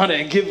doesn't want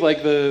to give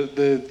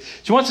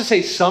she wants to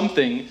say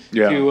something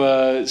Yeah.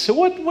 to so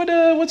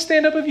what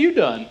stand up have you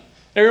done?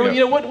 Or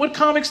Yeah. what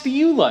comics do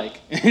you like?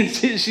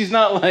 She's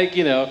not like,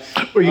 Or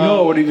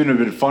what would even have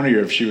been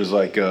funnier if she was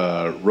like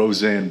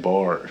Roseanne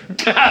Barr.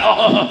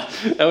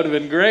 that would have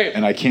been great.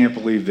 And I can't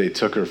believe they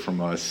took her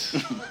from us,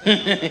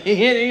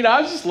 I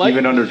was just like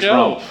even under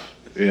Trump.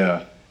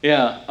 Yeah.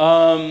 Yeah.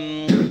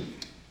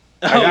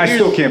 I here's-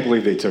 still can't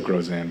believe they took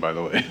Roseanne. By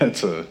the way,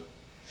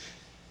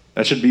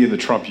 that should be in the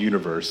Trump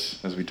universe,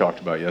 as we talked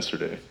about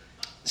yesterday.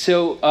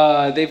 So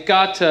they've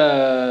got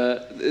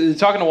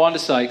talking to Wanda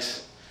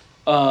Sykes.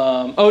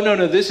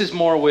 No, this is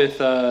more with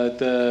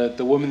the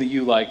woman that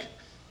you like.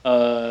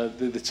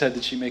 That said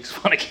that she makes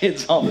fun of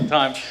kids all the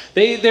time.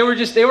 They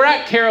were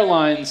at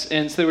Caroline's,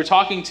 and so they were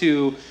talking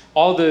to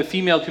all the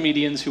female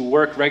comedians who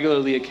work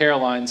regularly at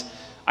Caroline's.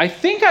 I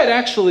think I'd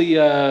actually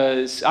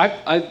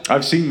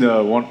I've seen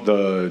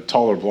the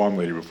taller blonde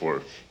lady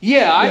before.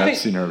 yeah, I I've think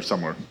seen her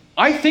somewhere.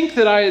 I think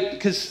that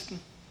because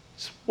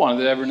one of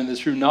everyone in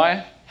this room know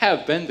I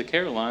have been to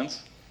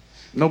Caroline's.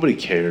 Nobody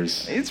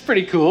cares. It's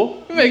pretty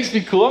cool. It makes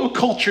me cool. I'm a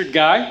cultured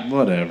guy.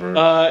 Whatever.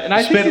 And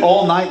I spent think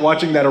all night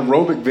watching that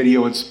aerobic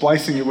video and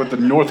splicing it with the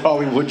North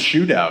Hollywood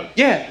shootout.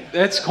 Yeah,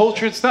 that's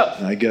cultured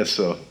stuff. I guess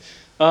so.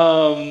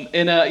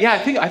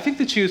 I think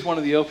that she was one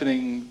of the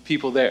opening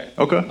people there.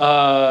 Okay.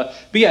 But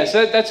yeah,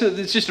 so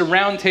it's just a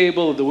round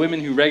table of the women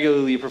who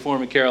regularly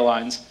perform at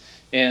Caroline's,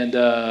 and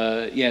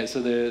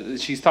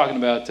she's talking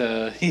about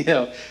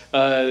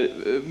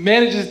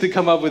manages to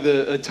come up with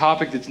a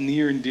topic that's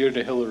near and dear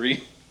to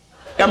Hillary.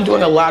 I'm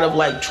doing a lot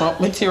of Trump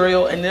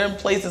material, and there are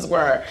places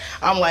where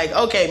I'm like,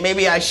 okay,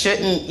 maybe I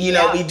shouldn't,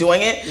 be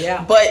doing it.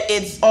 Yeah. But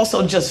it's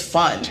also just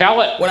fun.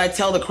 Tell it. When I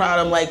tell the crowd,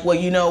 I'm like,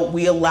 well,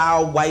 we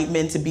allow white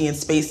men to be in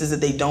spaces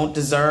that they don't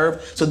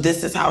deserve. So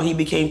this is how he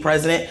became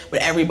president, but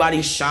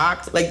everybody's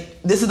shocked.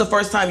 Like, this is the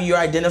first time you're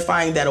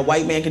identifying that a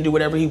white man can do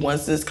whatever he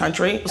wants in this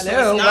country. So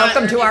Hello, it's not-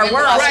 welcome to our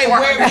world. Right,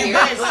 where have you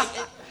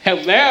been?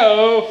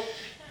 Hello.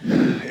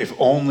 If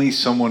only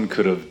someone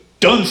could have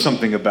done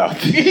something about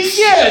this.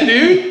 Yeah,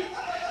 dude.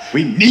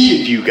 We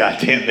needed you,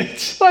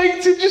 goddammit.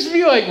 Like, to just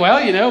be like, well,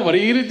 what are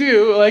you gonna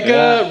do? Like,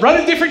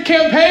 run a different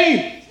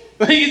campaign.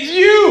 Like,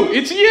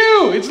 it's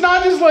you. It's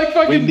not just like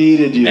fucking We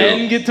needed you.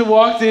 men get to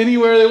walk to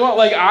anywhere they want.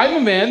 Like, I'm a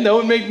man. That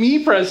would make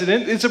me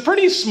president. It's a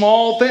pretty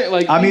small thing.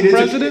 Like, I mean,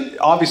 president.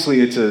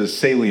 obviously it's a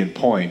salient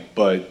point,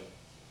 but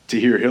to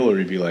hear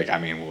Hillary be like,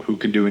 who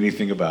can do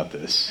anything about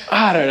this?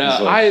 I don't know.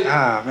 It's like,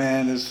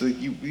 man, it's like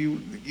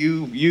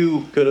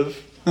you could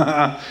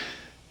have.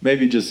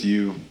 Maybe just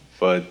you,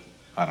 but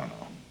I don't know.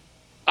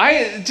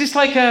 I just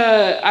like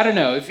I don't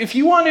know. If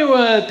you want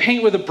to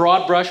paint with a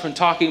broad brush when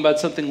talking about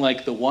something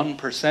like the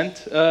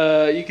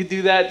 1%, you could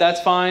do that. That's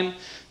fine.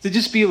 to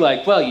just be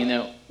like,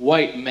 well,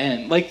 white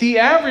men. Like the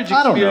average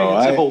I don't know,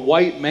 experience of a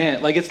white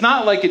man. Like it's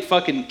not like it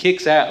fucking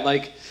kicks out.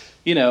 Like,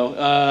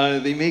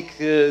 they make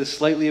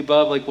slightly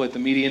above like what the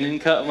median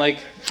income. Like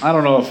I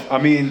don't know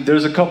if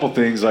there's a couple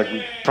things like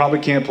we probably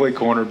can't play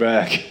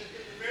cornerback.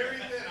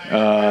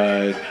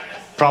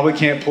 Probably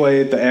can't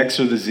play the X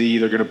or the Z.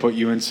 They're going to put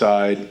you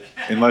inside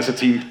unless a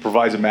team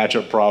provides a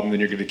matchup problem. Then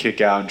you're going to kick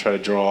out and try to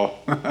draw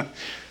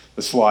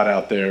the slot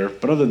out there.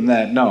 But other than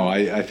that, no.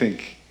 I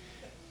think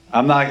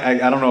I'm not. I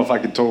don't know if I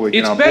can totally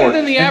get on board. It's better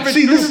than the average.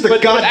 See, this is the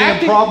group,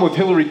 goddamn problem with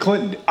Hillary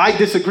Clinton. I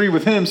disagree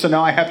with him, so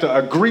now I have to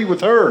agree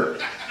with her.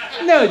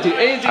 No, dude.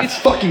 I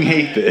fucking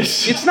hate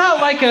this. It's not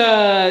like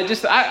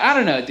I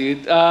don't know,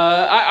 dude.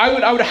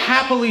 I would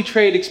happily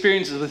trade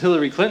experiences with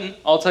Hillary Clinton.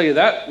 I'll tell you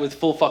that with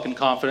full fucking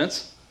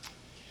confidence.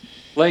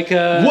 Like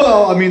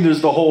well,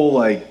 there's the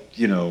whole it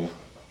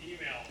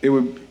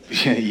would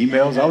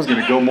emails. I was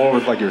gonna go more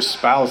with like your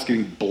spouse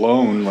getting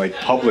blown like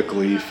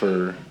publicly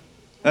for.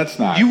 That's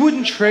not. You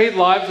wouldn't trade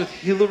lives with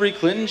Hillary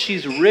Clinton?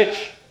 She's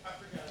rich.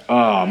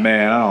 Oh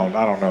man,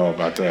 I don't know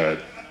about that.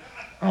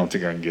 I don't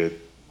think I can get.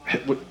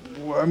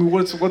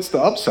 What's the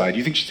upside?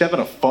 You think she's having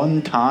a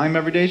fun time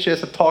every day? She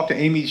has to talk to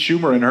Amy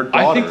Schumer and her daughter.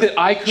 I think that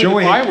I could. She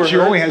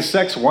only has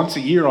sex once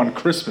a year on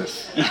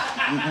Christmas.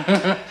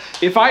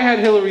 If I had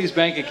Hillary's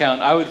bank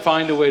account, I would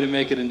find a way to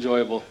make it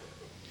enjoyable.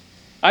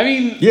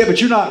 Yeah, but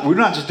we're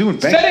not just doing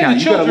bank account. Setting the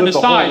You gotta children live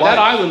the whole aside, life. that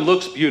island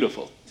looks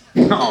beautiful.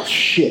 Oh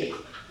shit!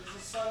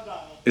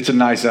 It's a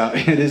nice out.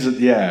 It is.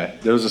 Yeah,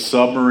 there was a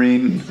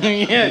submarine.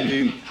 Yeah,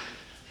 dude.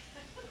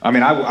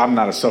 I'm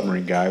not a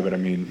submarine guy, but I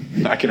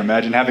can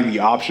imagine having the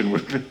option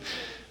would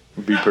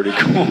be pretty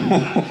cool.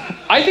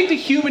 I think the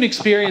human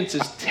experience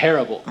is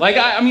terrible. Like,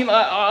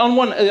 on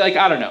one, like,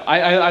 I don't know.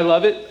 I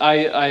love it.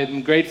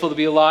 I'm grateful to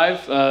be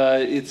alive.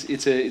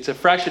 It's a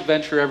fresh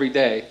adventure every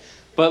day.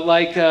 But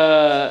like,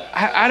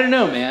 I don't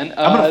know, man.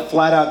 I'm gonna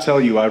flat out tell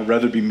you, I'd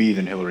rather be me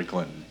than Hillary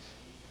Clinton.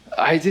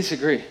 I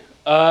disagree.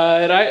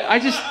 And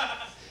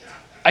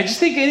I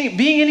just think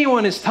being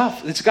anyone is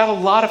tough. It's got a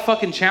lot of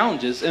fucking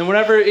challenges. And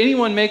whenever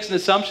anyone makes an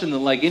assumption that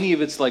like any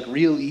of it's like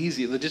real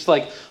easy, that just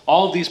like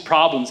all of these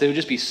problems, they would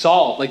just be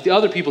solved. Like the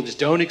other people just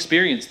don't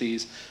experience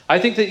these. I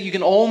think that you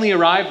can only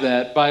arrive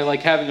that by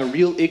like having a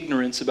real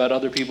ignorance about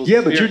other people's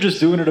experience. But you're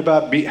just doing it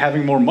about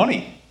having more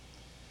money.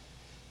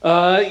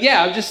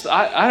 Yeah,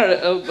 I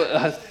don't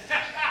know.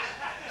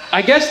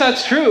 I guess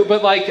that's true,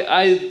 but like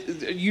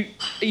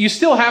you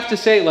still have to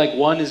say like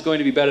one is going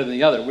to be better than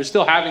the other. We're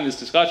still having this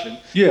discussion.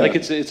 Yeah. Like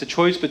it's a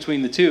choice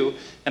between the two,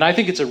 and I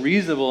think it's a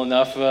reasonable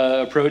enough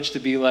approach to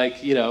be like,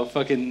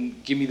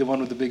 fucking give me the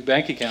one with the big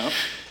bank account.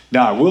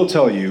 Now I will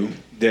tell you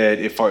that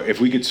if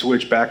we could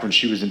switch back when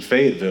she was in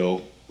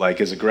Fayetteville,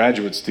 like as a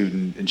graduate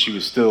student, and she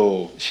was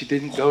still. She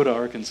didn't go to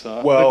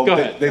Arkansas. Well, go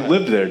ahead. They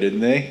lived there, didn't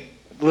they?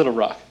 Little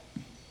Rock.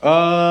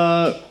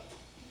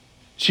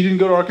 She didn't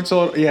go to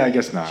Arkansas? Yeah, I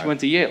guess not. She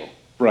went to Yale.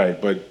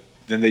 Right, but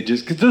then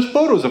because there's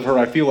photos of her,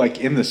 I feel like,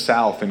 in the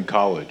South in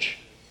college.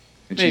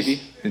 And Maybe.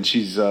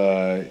 She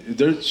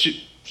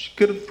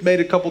could have made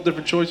a couple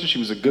different choices. She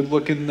was a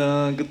good-looking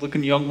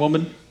young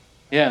woman.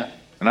 Yeah.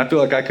 And I feel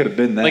like I could have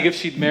been that. Like if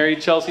she'd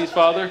married Chelsea's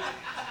father,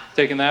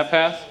 taken that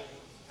path?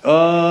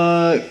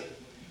 I'm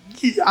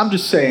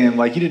just saying,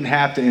 like, you didn't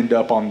have to end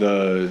up on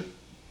the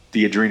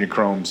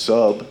adrenochrome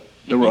sub.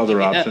 There were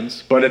other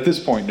options. But at this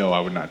point, no,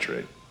 I would not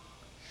trade.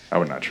 I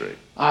don't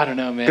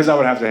know, man. Because I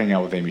would have to hang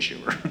out with Amy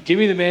Schumer. Give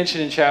me the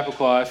mansion in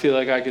Chappaqua. I feel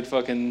like I could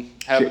fucking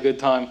have a good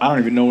time. I don't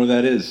even know where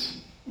that is.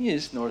 Yeah,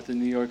 it's north of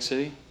New York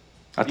City.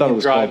 I thought it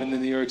was drive called... into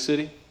New York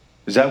City.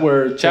 Is that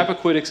where...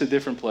 Chappaquiddick's a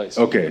different place.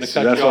 Okay,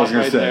 so that's what I was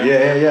going to say.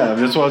 Yeah.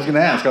 That's what I was going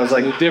to ask. I was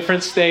like... It's a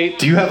different state.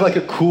 Do you have like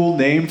a cool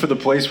name for the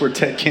place where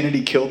Ted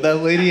Kennedy killed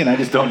that lady and I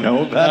just don't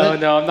know about it?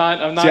 No, I'm not.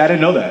 See, I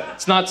didn't know that.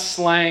 It's not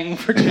slang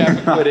for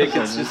Chappaquiddick.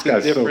 It's just a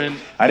different...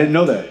 I didn't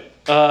know that.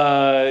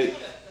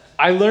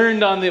 I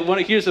learned on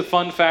here's a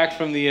fun fact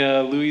from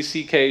the Louis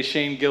C.K.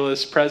 Shane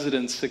Gillis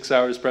President's 6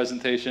 Hours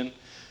presentation.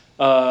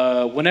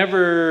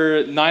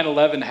 Whenever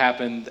 9/11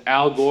 happened,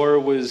 Al Gore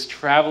was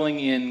traveling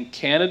in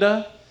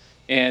Canada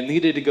and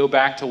needed to go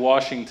back to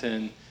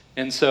Washington.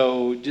 And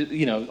so,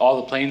 all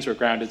the planes were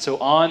grounded. So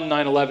on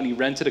 9/11, he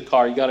rented a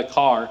car. He got a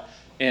car.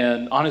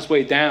 And on his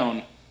way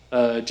down,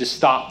 just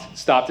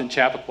stopped in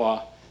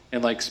Chappaqua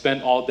and like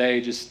spent all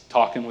day just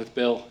talking with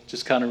Bill,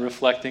 just kind of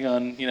reflecting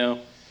on,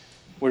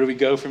 where do we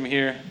go from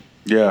here?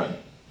 Yeah.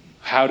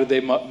 How did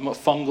they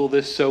fungal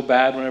this so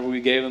bad whenever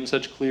we gave them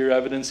such clear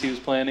evidence he was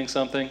planning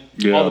something?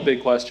 Yeah. All the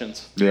big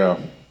questions. Yeah.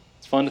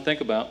 It's fun to think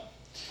about.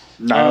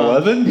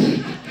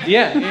 9/11?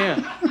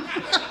 Yeah.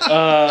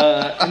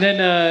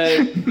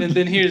 And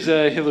then here's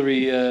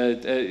Hillary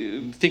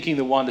thinking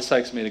that Wanda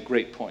Sykes made a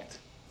great point.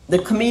 The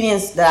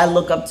comedians that I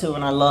look up to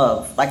and I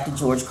love, like the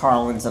George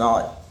Carlins and all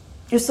that,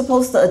 you're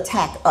supposed to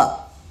attack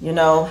up,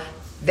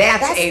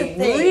 That's a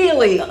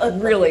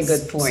really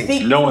good point.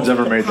 No one's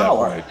ever made that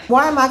point.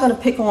 Why am I going to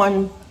pick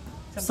on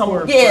some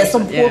poor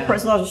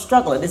person who's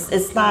struggling?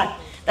 It's not.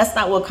 That's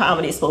not what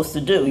comedy is supposed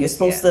to do. You're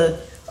supposed to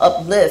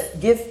uplift,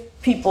 give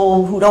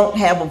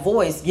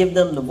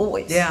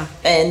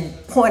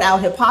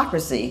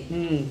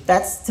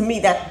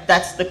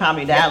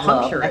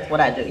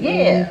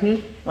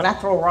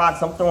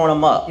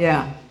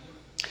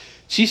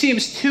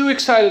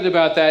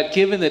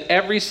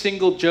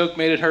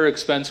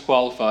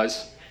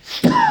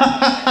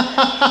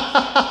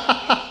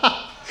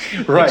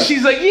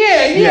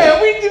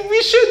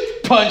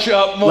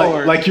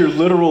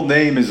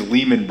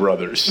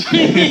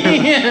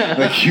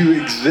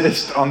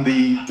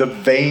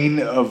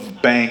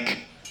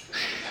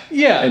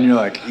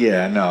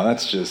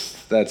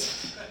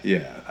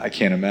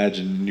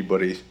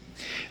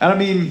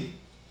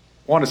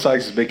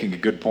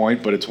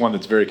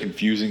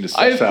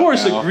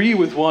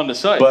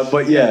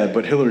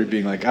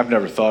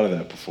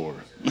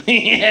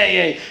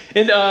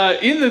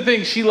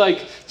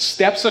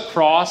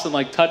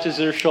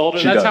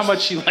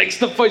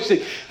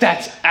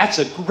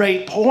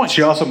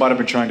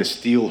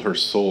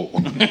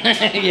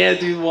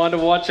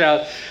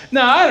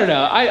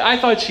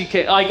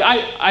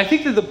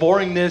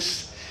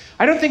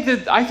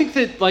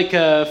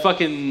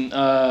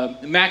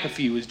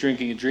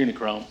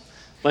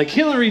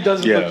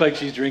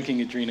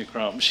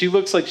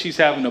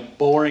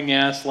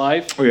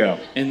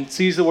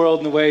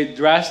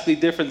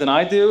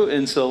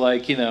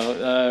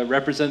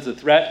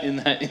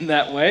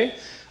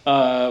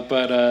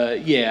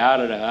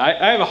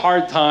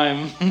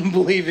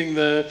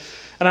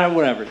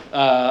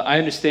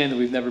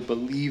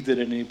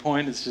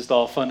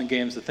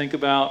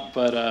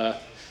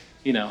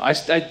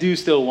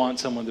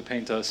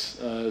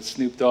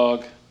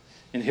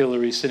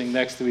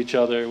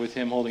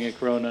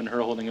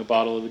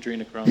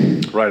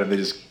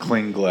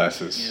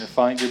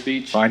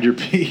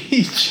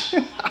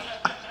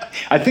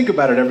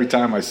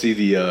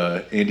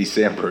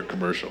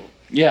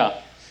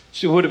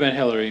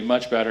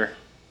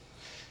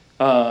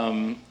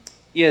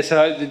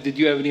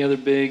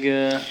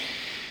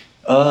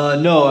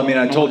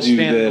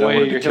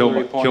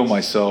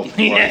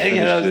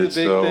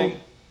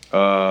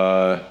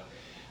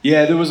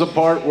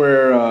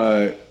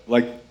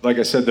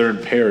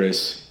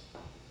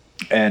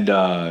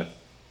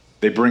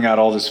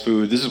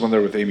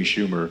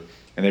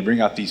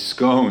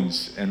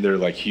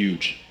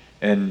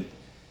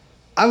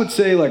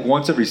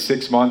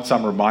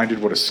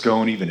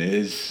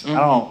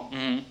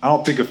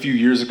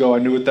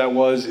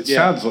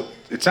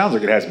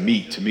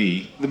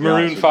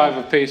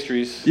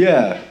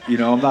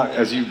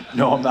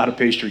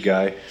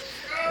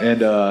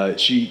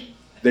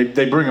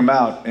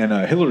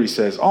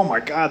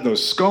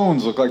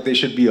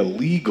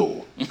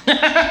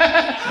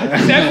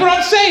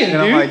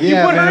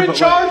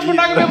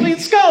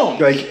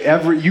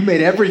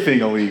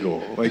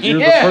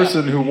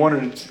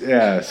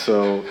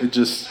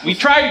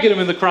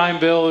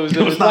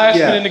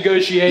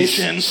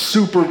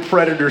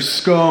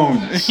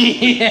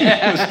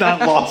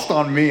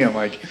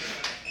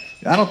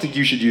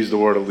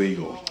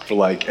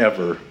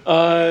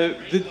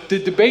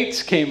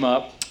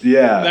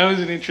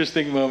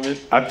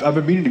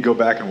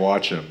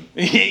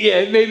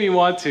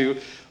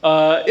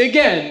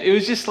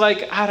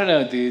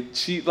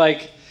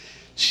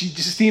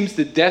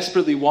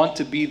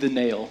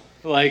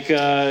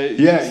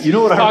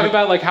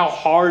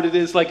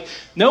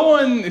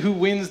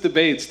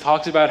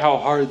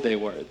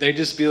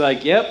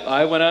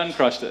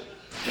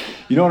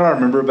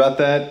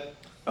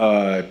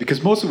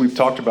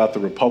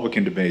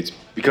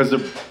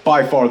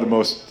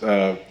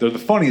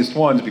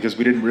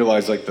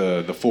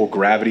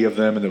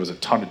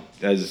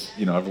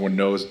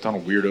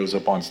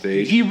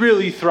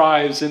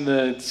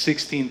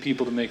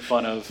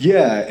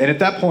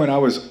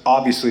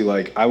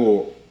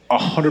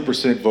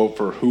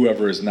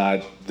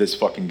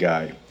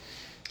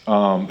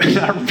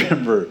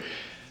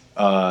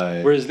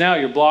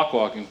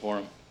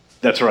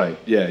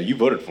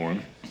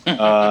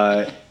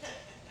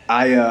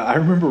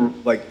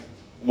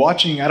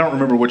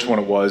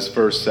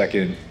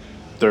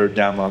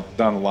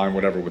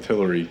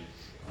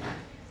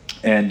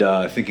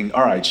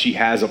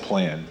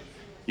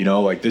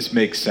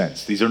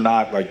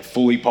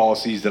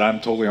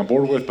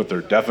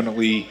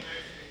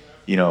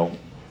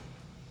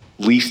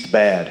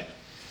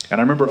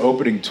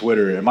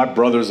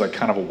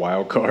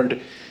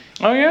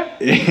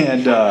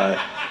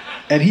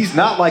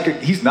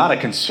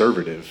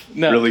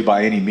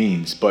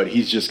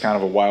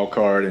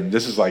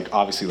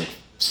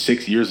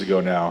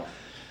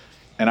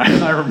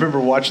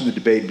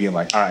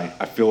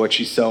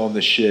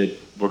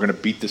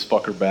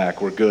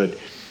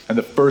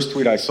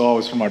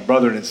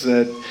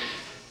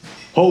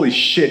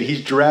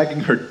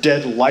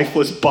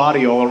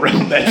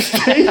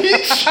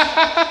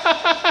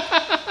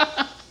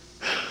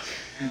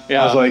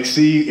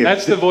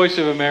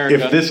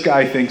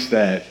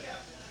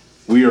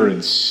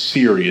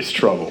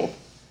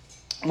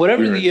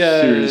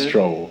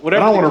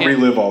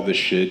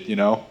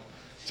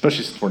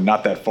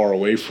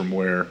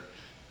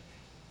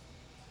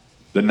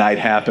the night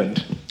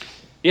happened.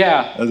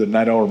 Yeah. That was a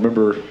night I'll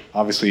remember.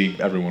 Obviously,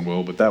 everyone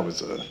will, but that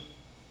was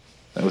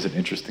an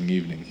interesting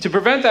evening. To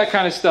prevent that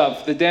kind of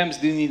stuff, the Dems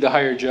do need to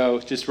hire Joe.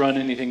 Just run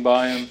anything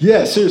by him.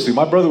 Yeah, seriously,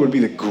 my brother would be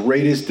the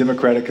greatest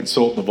Democratic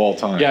consultant of all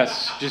time.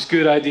 Yes, just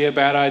good idea,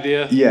 bad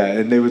idea. Yeah,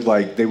 and they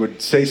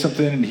would say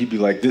something, and he'd be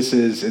like, "This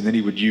is," and then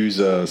he would use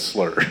a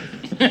slur.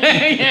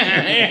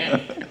 yeah.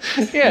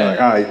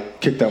 Like, all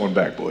right, kick that one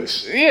back,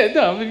 boys. Yeah,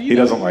 no. He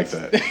doesn't like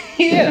that.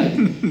 Yeah.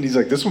 He's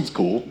like, this one's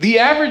cool. The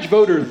average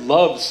voter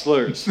loves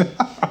slurs.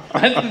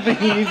 That's the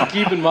thing you need to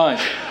keep in mind.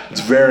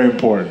 It's very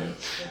important.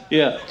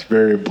 Yeah. It's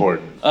very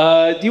important.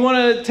 Do you want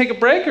to take a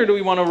break, or do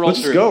we want to roll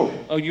Let's through? go.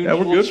 Oh, Yeah,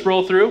 we're we'll good. just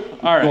roll through?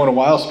 All right. Going a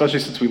while, especially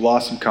since we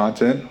lost some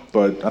content,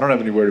 but I don't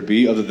have anywhere to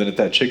be other than at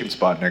that chicken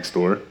spot next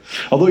door.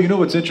 Although, you know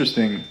what's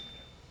interesting?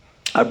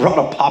 I brought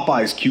a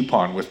Popeyes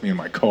coupon with me in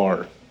my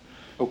car.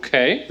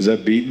 Okay. Is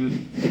that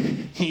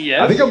beaten?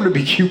 Yes. I think I'm going to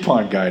be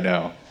coupon guy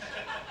now.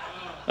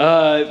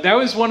 That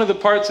was one of the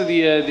parts of the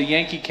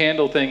Yankee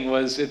Candle thing.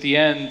 Was at the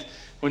end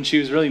when she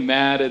was really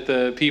mad at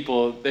the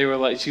people. They were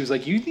like, she was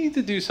like, "You need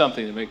to do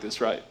something to make this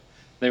right."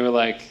 They were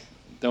like,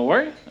 "Don't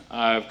worry,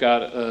 I've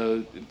got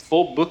a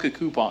full book of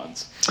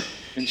coupons,"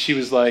 and she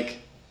was like,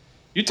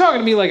 "You're talking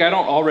to me like I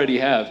don't already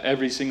have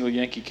every single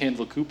Yankee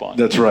Candle coupon."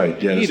 That's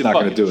right. Yeah, You need that's to not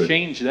going to fucking do it.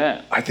 Change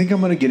that. I think I'm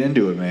going to get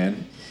into it,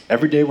 man.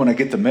 Every day when I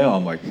get the mail,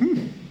 I'm like,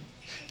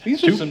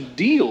 These are some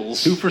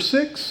deals. 2 for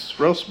 $6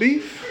 roast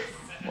beef.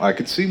 I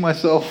could see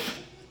myself.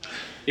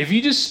 If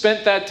you just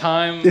spent that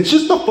time, It's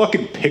just the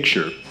fucking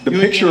picture. The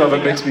picture of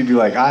it makes me be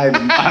like,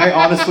 I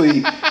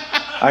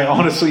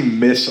honestly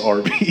miss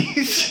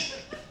Arby's.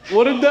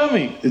 what a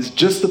dummy. It's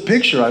just the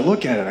picture. I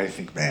look at it, I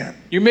think, man.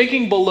 You're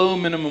making below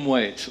minimum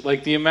wage.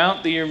 Like the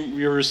amount that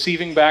you're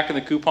receiving back in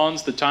the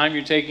coupons, the time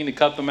you're taking to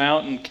cut them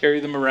out and carry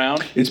them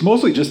around. It's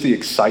mostly just the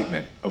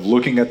excitement of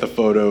looking at the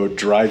photo,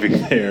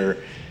 driving there,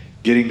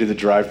 getting to the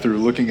drive-thru,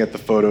 looking at the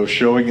photo,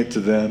 showing it to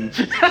them.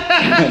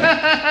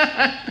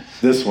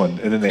 This one,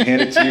 and then they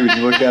hand it to you, and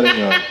you look at it, and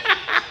you're like,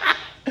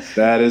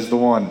 "That is the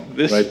one,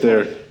 right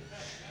there.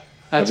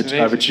 That's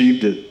I've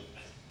achieved it."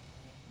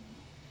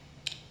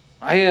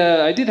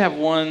 I did have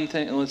one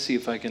thing. Let's see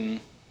if I can.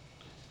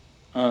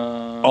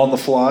 On the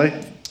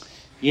fly.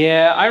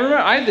 Yeah, I remember.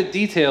 I had the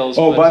details.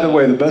 Oh, but, by the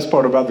way, the best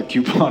part about the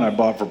coupon I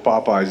bought for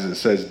Popeyes is it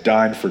says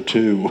 "dine for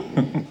 2."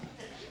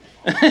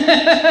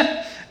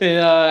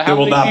 There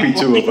will not be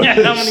 2 of us.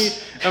 Yeah,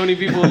 how many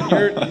people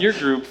in your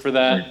group for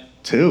that?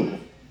 2.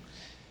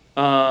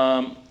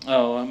 I'm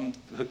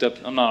hooked up.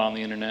 I'm not on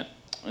the internet.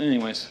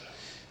 Anyways,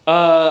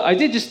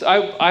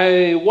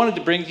 I wanted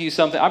to bring to you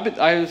something.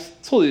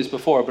 I've told you this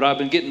before, but I've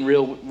been getting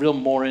real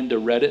more into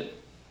Reddit.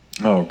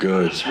 Oh,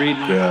 good. Just reading.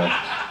 Yeah.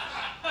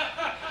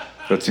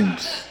 That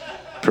seems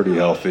pretty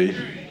healthy.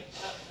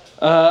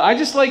 I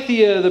just like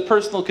the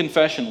personal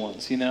confession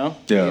ones, you know?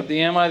 Yeah.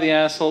 The Am I the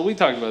Asshole? We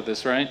talked about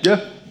this, right?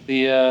 Yeah.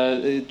 The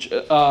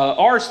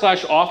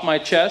r/off my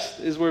chest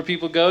is where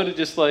people go to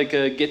just like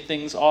get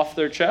things off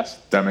their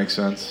chest. That makes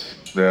sense.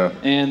 Yeah.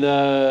 And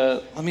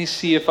let me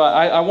see if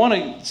I want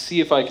to see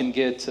if I can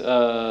get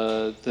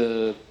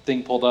the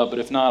thing pulled up, but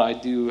if not, I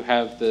do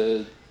have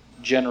the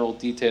general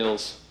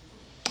details.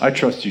 I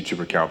trust you to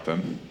recount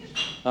them.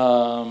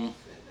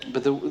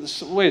 But the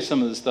way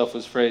some of the stuff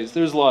was phrased,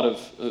 there's a lot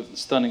of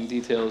stunning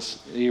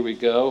details. Here we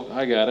go.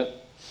 I got it.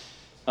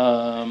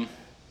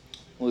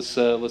 Let's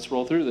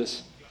roll through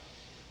this.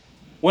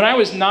 When I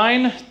was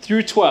 9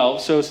 through 12,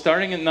 so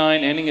starting at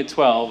 9, ending at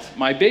 12,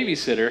 my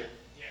babysitter,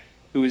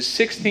 who is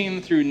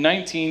 16 through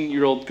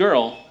 19-year-old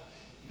girl,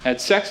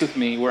 had sex with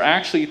me. We're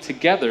actually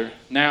together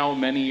now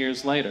many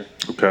years later.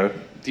 Okay.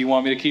 Do you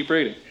want me to keep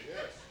reading?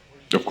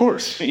 Of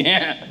course.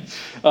 Yeah.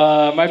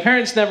 My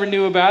parents never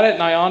knew about it,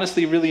 and I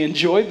honestly really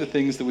enjoyed the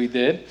things that we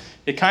did.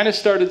 It kind of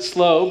started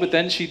slow, but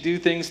then she'd do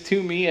things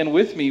to me and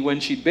with me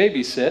when she'd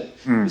babysit.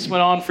 This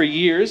went on for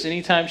years.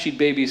 Anytime she'd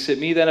babysit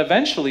me, then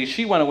eventually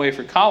she went away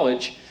for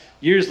college.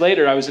 Years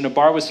later, I was in a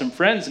bar with some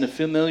friends, and a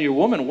familiar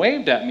woman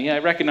waved at me. I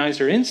recognized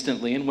her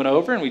instantly and went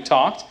over, and we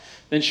talked.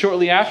 Then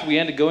shortly after, we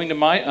ended up going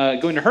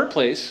to her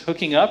place,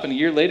 hooking up, and a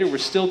year later, we're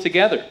still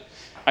together.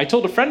 I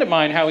told a friend of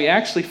mine how we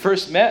actually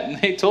first met, and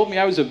they told me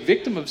I was a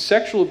victim of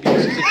sexual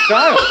abuse as a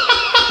child.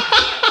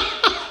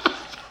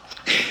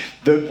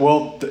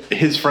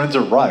 His friends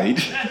are right,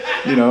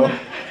 you know.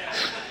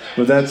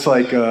 But that's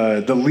like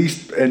the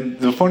least, and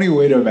the funny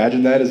way to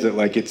imagine that is that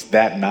like it's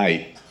that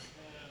night,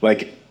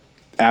 like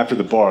after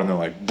the bar, and they're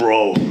like,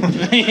 "Bro,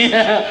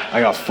 Yeah.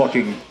 I got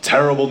fucking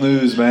terrible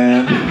news,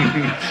 man."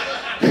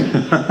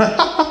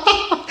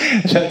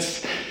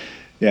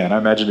 Yeah, and I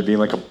imagine it being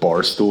like a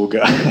bar stool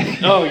guy.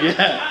 Oh,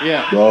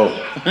 yeah. Bro,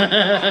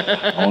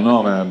 I don't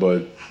know, man,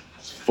 but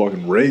it's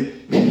fucking rape.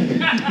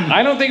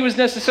 I don't think it was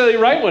necessarily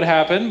right what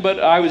happened, but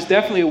I was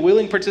definitely a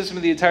willing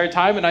participant the entire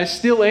time, and I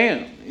still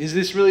am. Is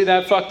this really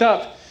that fucked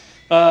up?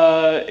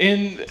 By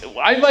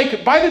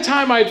the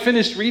time I had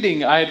finished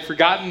reading, I had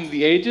forgotten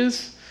the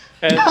ages.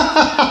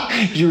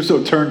 And You were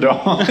so turned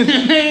on.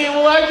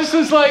 well, I just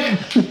was like,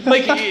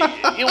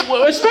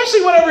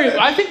 especially whenever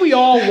I think we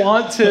all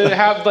want to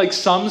have like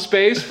some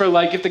space for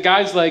like if the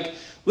guy's like,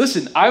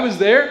 listen, I was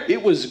there,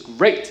 it was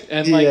great,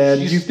 and like Yeah,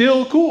 he's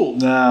still cool.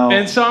 No.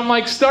 And so I'm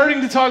like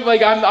starting to talk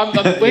like I'm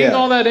weighing Yeah.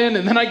 all that in,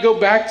 and then I go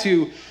back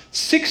to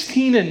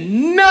 16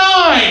 and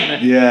 9.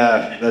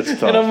 Yeah, that's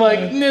tough. And I'm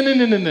like, man.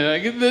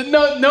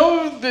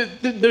 no.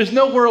 There's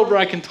no world where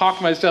I can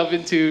talk myself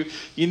into,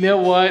 you know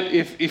what,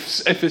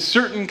 if a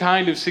certain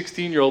kind of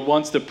 16-year-old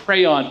wants to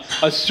prey on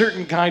a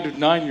certain kind of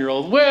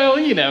 9-year-old, well,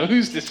 you know,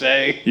 who's to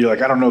say? You're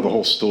like, I don't know the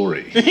whole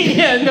story.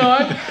 Yeah, no,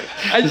 I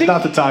It's think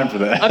not the time for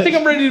that. I think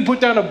I'm ready to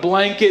put down a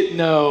blanket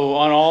no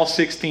on all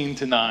 16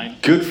 to 9.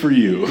 Good for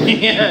you.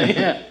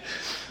 Yeah.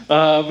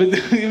 But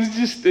it was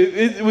just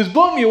it was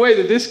blowing me away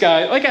that this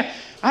guy, like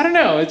I don't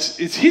know, it's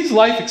his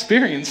life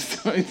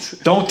experience.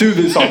 Don't do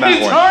this on that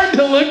It's one. hard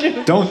to look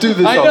at. Don't do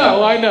this I on that know,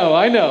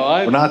 one. I know.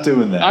 We're not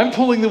doing that. I'm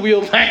pulling the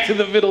wheel back to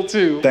the middle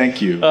too.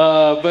 Thank you.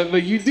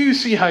 But you do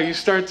see how you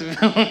start to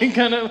like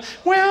kind of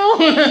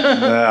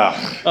Yeah.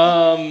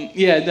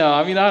 yeah, no,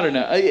 I mean I don't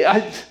know.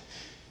 I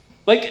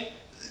like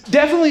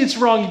definitely it's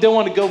wrong. You don't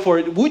want to go for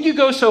it. Would you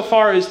go so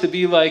far as to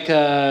be like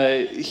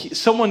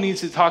someone needs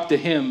to talk to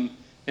him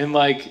and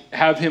like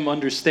have him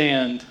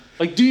understand?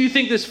 Like, do you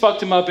think this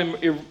fucked him up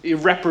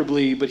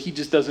irreparably, but he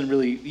just doesn't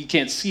really, he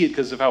can't see it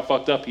because of how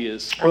fucked up he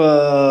is?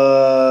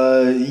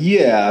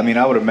 Yeah. I mean,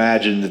 I would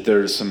imagine that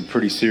there's some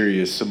pretty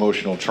serious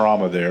emotional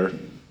trauma there,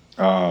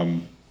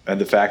 and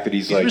the fact that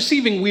he's like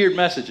receiving weird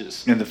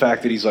messages, and the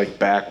fact that he's like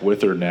back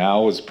with her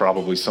now is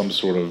probably some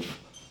sort of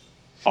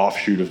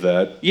offshoot of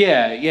that.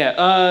 Yeah.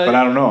 But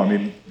I don't know. I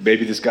mean,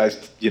 maybe this guy's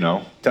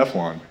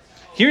Teflon.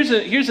 Here's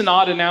an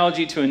odd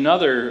analogy to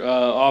another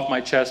off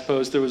my chest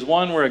post. There was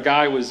one where a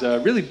guy was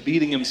really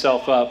beating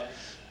himself up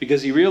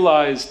because he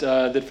realized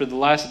that for the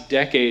last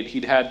decade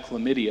he'd had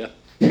chlamydia.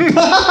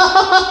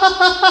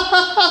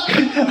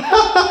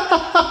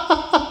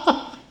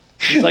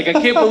 He's like, I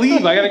can't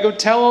believe I gotta go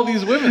tell all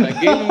these women I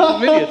gave him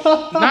chlamydia.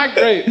 Not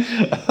great.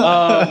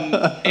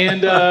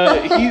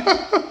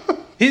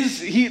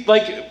 He's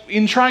like,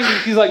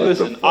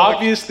 listen,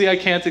 obviously I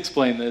can't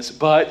explain this,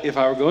 but if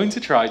I were going to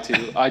try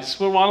to, I just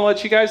would want to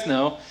let you guys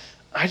know,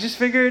 I just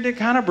figured it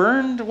kind of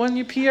burned when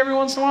you pee every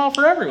once in a while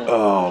for everyone.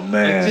 Oh,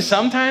 man. Like, just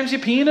sometimes you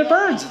pee and it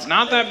burns. It's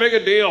not that big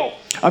a deal.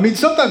 I mean,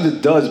 sometimes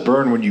it does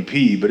burn when you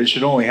pee, but it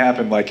should only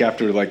happen like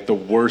after like the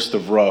worst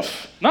of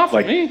rough. Not for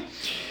like, me.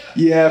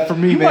 Yeah, for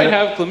me, You man. might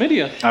have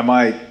chlamydia. I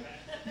might.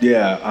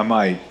 Yeah, I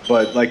might.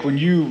 But like when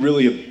you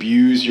really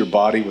abuse your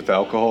body with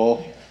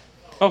alcohol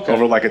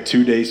over like a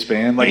 2-day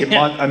span, like in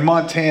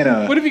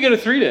Montana. What if you go to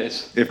 3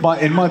 days?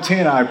 In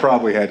Montana, I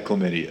probably had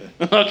chlamydia.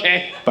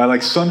 Okay. By like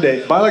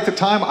the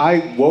time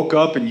I woke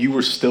up and you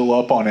were still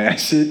up on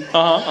acid.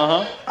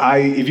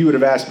 If you would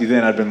have asked me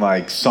then, I'd been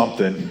like,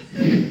 something.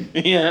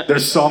 Yeah.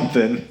 There's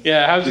something.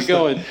 Yeah. How's it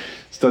going?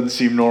 This doesn't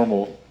seem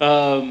normal.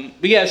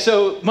 But yeah,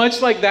 so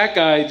much like that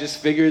guy just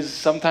figures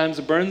sometimes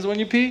it burns when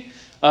you pee.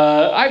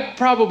 I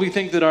probably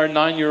think that our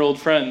 9-year-old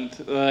friend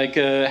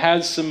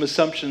has some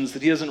assumptions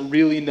that he doesn't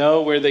really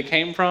know where they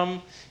came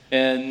from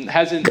and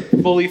hasn't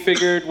fully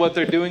figured what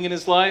they're doing in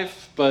his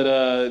life.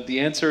 But the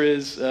answer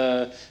is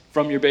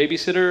from your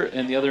babysitter,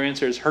 and the other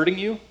answer is hurting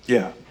you.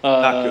 Yeah,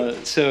 not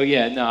good. So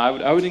yeah, no,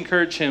 I would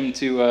encourage him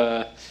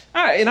to.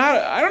 I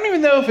don't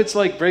even know if it's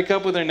like break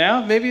up with her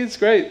now. Maybe it's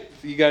great.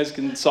 You guys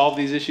can solve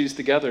these issues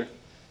together.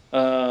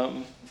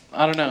 I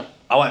don't know.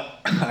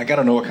 I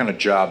gotta know what kind of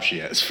job she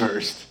has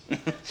first.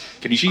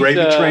 Can you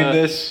gravy train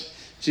this?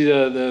 She's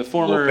the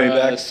former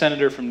payback?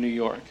 senator from New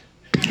York.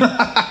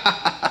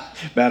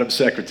 Madam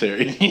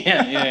Secretary.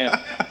 Yeah.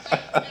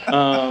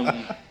 All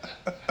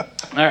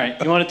right,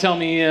 you want to tell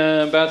me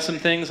about some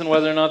things and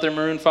whether or not they're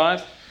Maroon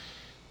 5?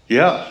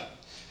 Yeah.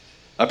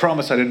 I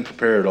promise I didn't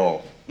prepare at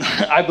all.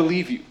 I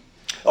believe you.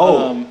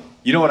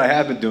 You know what I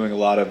have been doing a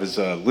lot of is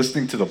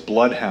listening to the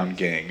Bloodhound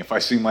Gang if I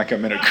seem like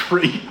I'm in a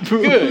great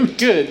mood.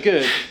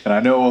 Good. And I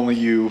know only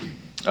you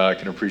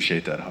can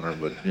appreciate that, Hunter,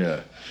 but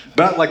yeah.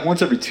 About like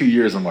once every 2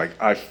 years, I'm like,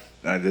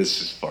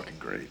 this is fucking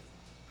great.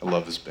 I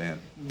love this band.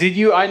 Did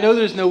you? I know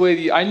there's no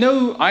way. I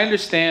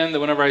understand that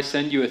whenever I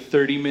send you a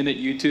 30-minute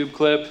YouTube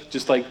clip,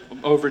 just like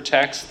over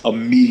text.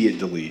 Immediate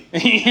delete.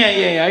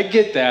 yeah, I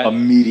get that.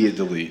 Immediate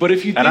delete. But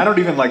if you I don't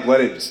even like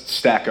let it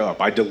stack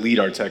up. I delete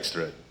our text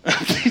thread.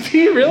 Do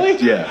you really?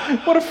 Yeah.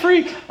 What a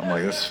freak. I'm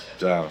like, this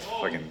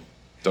fucking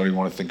don't even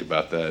want to think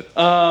about that.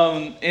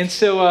 And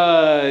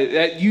so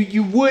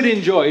you would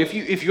enjoy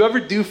if you ever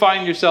do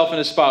find yourself in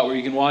a spot where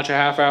you can watch a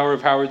half hour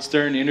of Howard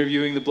Stern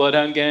interviewing the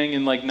Bloodhound Gang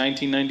in like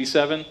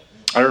 1997.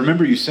 I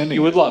remember you sending.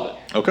 You would love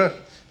it. Okay.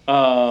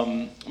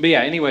 But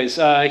yeah. Anyways,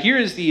 here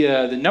is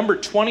the number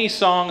 20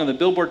 song on the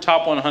Billboard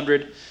Top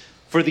 100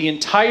 for the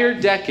entire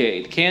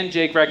decade. Can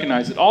Jake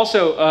recognize it?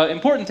 Also,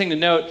 important thing to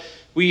note.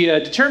 We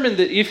determined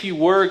that if you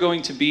were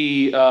going to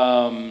be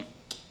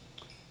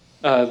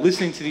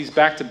listening to these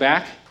back to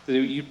back,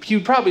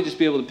 you'd probably just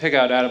be able to pick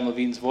out Adam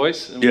Levine's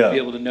voice and we'd be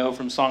able to know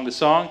from song to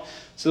song.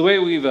 So the way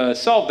we've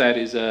solved that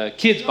is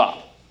Kids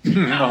Bop.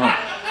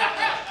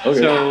 Okay.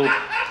 So,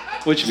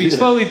 what should be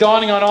slowly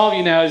dawning on all of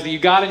you now is that you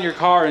got in your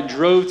car and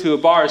drove to a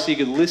bar so you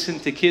could listen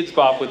to Kids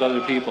Bop with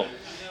other people.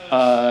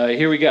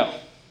 Here we go.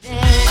 Take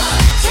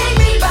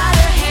me by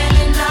the hand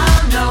and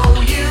I'll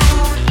know you.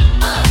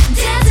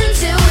 Dance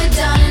until we're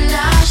done and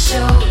I'll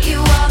show you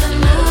all the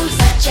moves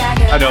that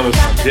Jagger. I know this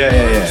one.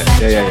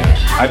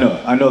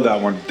 Yeah. I know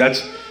that one.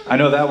 I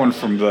know that one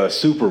from the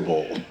Super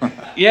Bowl.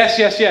 Yes.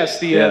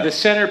 The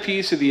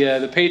centerpiece of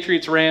the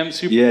Patriots Rams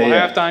Super Bowl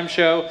halftime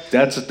show.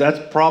 That's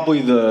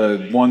probably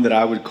the one that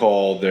I would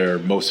call their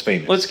most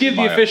famous. Let's give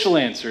the official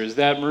answer. Is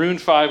that Maroon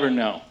 5 or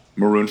no?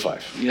 Maroon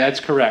 5. Yeah, that's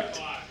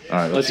correct. All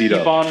right, let's heat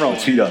keep up. on rolling.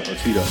 Let's heat up.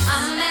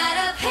 I'm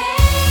at a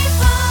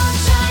payphone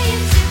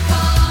trying to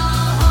call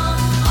home.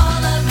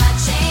 All of my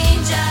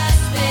change I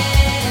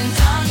spent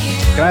on you.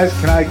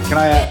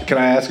 Can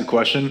I ask a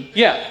question?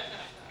 Yeah.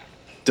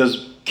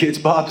 Does Kids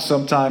Bop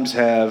sometimes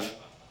have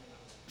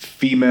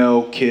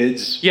female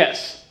kids?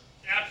 Yes.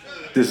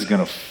 This is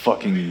gonna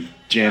fucking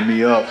jam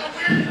me up.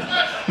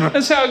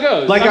 That's how it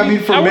goes. Like, I mean,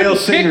 for I male wouldn't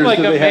singers, pick like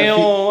do a they have male,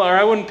 or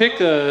I wouldn't pick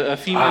a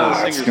female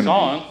it's singer gonna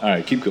song. All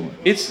right, keep going.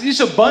 It's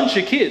just a bunch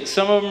of kids.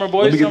 Some of them are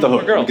boys, Let me get some the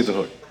of them hook. are Let me girls. get the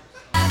hook.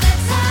 Time's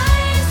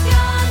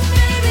gone,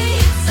 baby,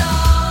 it's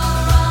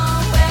all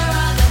wrong. Where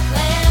are the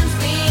plans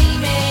we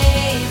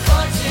made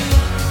for two?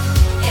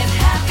 If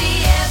happy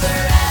ever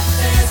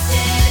after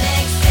did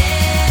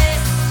exist,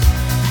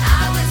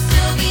 I would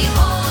still be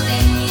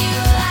holding you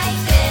like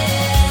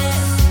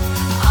this.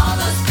 All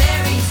those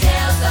fairy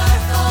tales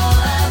are full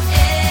of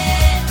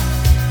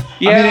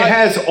it. I mean, it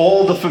has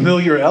all the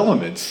familiar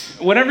elements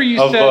Whenever you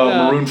of said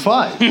Maroon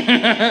 5.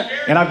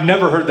 And I've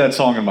never heard that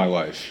song in my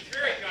life.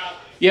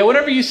 Yeah,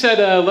 whenever you said,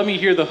 let me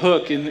hear the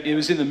hook, and it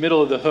was in the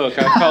middle of the hook,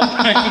 I felt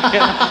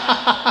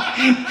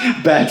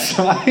like... Bad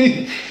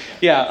sign.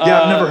 Yeah.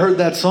 I've never heard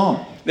that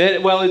song.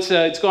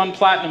 It's gone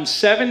platinum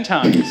 7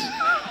 times.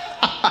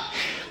 What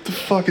the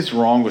fuck is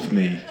wrong with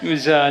me? It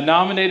was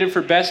nominated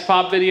for Best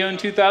Pop Video in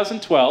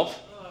 2012.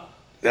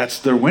 That's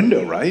their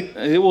window, right?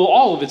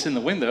 All of it's in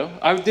the window.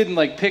 I didn't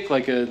pick a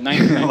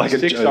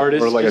 1996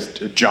 artist. Or like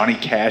a Johnny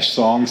Cash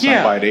song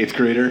sung by an 8th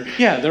grader.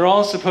 Yeah, they're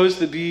all supposed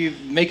to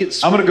make it.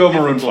 I'm gonna go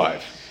Maroon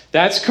 5.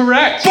 That's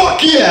correct.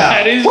 Fuck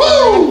yeah! That is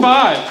Maroon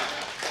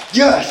 5.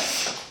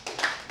 Yes!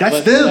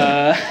 That's them!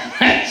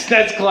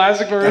 That's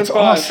classic Maroon 5. That's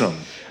awesome.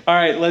 All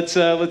right,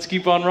 let's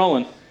keep on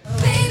rolling.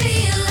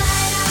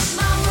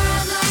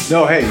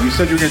 No, hey, you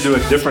said you were gonna do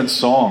a different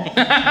song.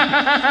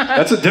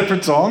 That's a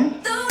different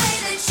song?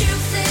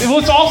 Well,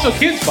 it's also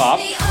Kids Bop.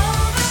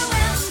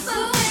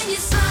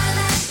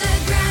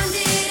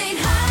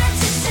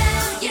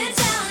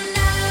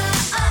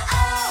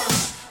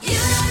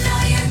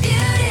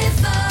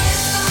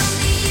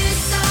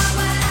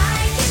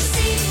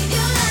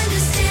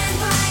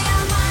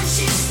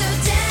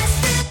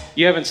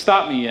 You haven't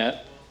stopped me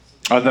yet.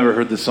 I've never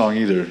heard this song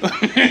either.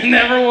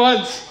 Never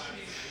once.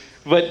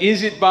 But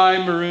is it by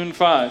Maroon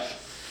 5?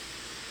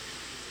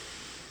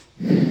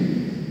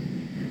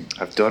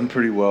 I've done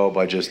pretty well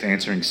by just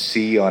answering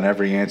C on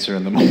every answer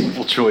in the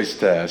multiple choice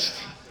test.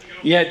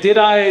 Yeah,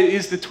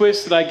 is the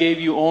twist that I gave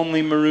you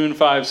only Maroon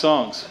 5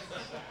 songs?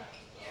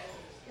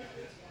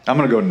 I'm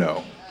gonna go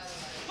no.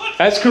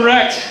 That's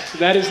correct.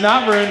 That is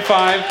not Maroon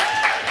 5.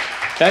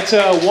 That's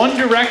One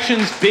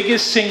Direction's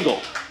biggest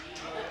single.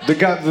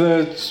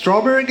 The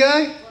strawberry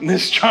guy? The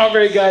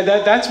strawberry guy,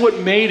 that's what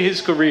made his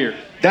career.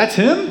 That's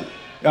him?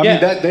 I mean,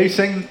 they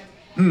sing,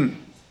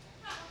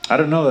 I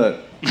don't know that.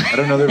 I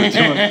don't know they were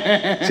doing.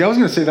 See, I was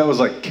gonna say that was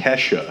like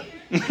Kesha.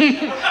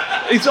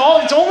 It's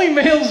only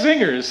male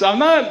singers. I'm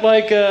not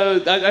I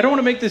don't want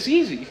to make this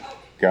easy.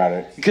 Got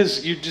it.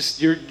 Because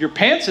you're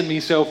pantsing me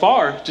so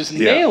far, just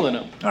nailing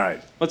them. All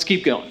right. Let's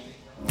keep going.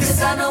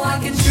 'Cause I know I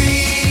can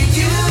treat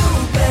you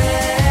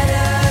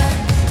better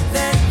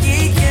than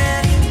he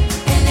can,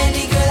 and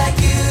any girl like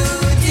you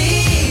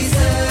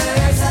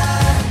deserves a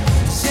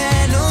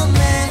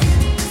gentleman.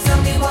 Tell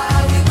me why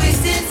are we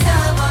wasting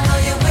time? I know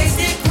you're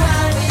wasting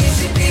crime, but you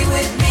should be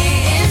with me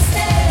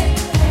instead.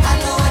 I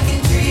know I can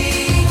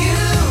treat you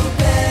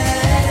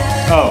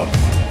better. Oh.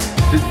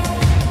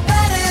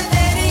 Better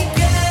than he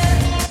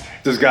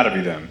can. There's gotta be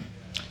them.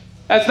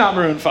 That's not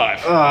Maroon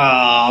 5.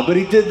 Ah, but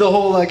he did the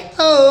whole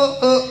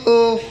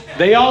oh.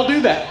 They all do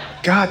that.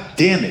 God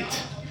damn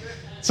it.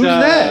 Who's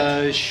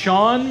that?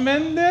 Shawn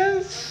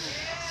Mendes?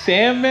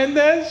 Sam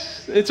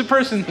Mendes? It's a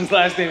person whose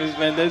last name is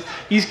Mendes.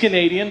 He's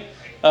Canadian.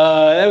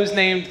 That was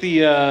named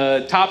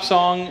the top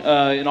song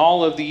in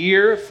all of the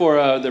year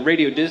for the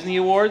Radio Disney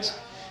Awards.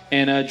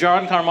 And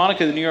John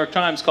Carmonica of the New York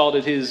Times called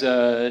it his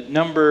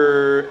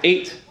number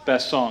 8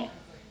 best song.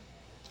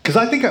 Because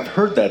I think I've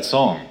heard that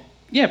song.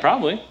 Yeah,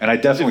 probably. And I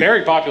definitely... It's a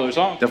very popular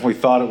song. Definitely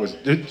thought it was...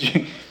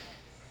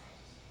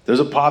 There's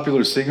a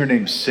popular singer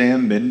named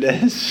Sam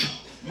Mendes?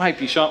 Might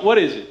be Sean. What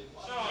is it?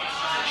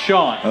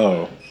 Sean.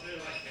 Oh.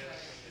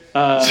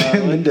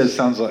 Sam Mendes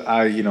sounds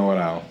like... you know what,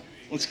 I'll...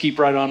 Let's keep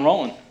right on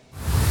rolling.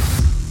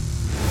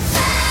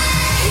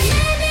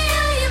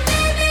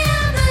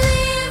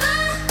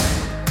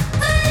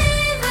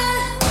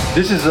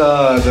 This is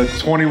the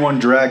 21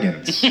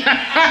 Dragons.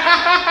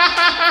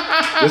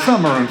 It's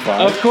not Maroon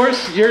 5. Of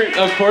course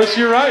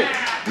you're right.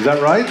 Is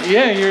that right?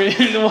 Yeah,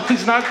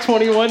 it's not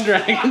 21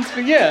 Dragons,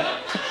 but yeah.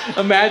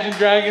 Imagine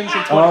Dragons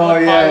and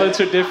 21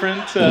 Pilots are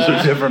different. Those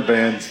are different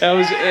bands. That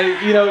was,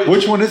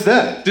 Which one is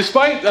that?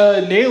 Despite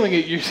nailing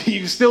it,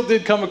 you still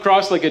did come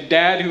across like a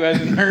dad who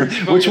hasn't heard.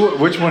 Which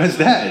one is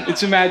that?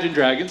 It's Imagine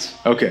Dragons.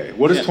 Okay,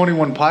 what is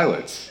 21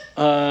 Pilots?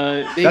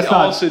 They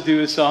also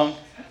do a song.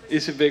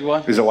 It's a big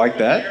one. Is it like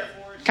that?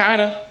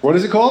 Kinda. What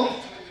is it called?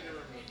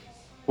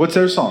 What's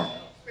their song?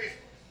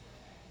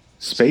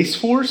 Space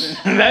Force?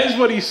 That is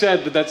what he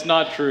said, but that's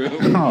not true.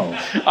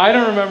 Oh. I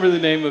don't remember the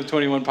name of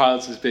 21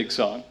 Pilots' big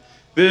song.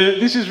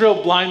 This is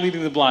real blind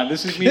leading the blind.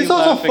 This is me. It's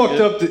also laughing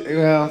fucked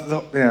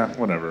up. Yeah,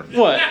 whatever.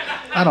 What?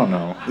 I don't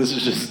know. This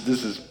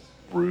is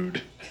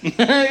rude.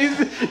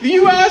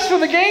 You asked for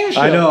the game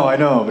show. I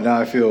know, but now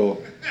I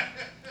feel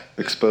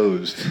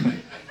exposed.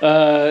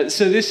 So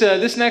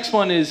this next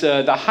one is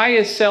the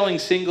highest selling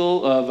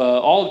single of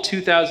all of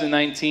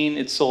 2019.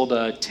 It sold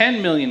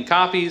 10 million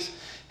copies.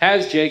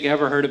 Has Jake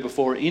ever heard it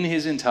before in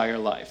his entire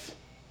life?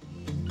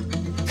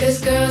 Cause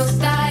girls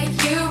like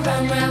you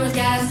run around with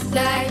guys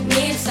like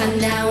me.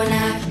 Sundown when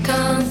I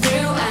come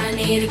through, I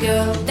need a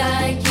girl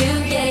like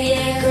you,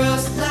 yeah.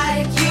 Girls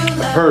like you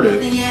love Heard it.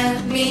 me, yeah.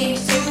 Me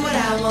do what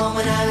I want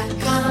when I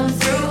come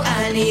through.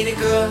 I need a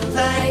girl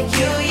like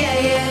you,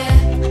 yeah.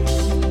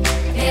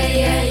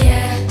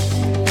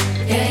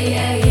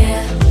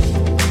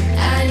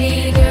 I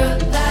need a girl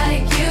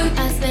like you.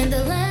 I spent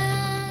the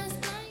last.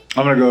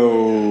 I'm gonna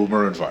go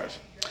Maroon 5.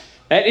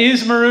 That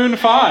is Maroon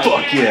 5.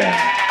 Fuck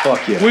yeah.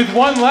 With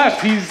one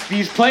left,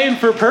 he's playing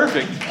for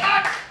perfect.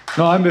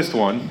 No, I missed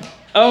one.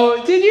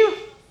 Oh, did you?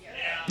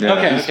 Yeah,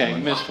 I missed Okay, one.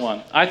 you missed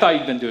one. I thought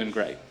you'd been doing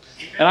great.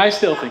 And I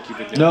still think you've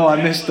been doing No, great.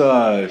 I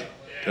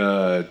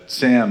missed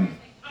Sam.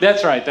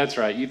 That's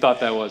right. You thought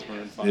that was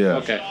Maroon 5. Yeah.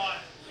 Okay.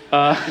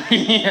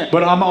 Yeah.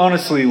 But I'm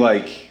honestly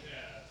like,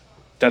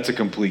 that's a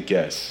complete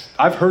guess.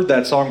 I've heard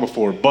that song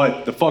before,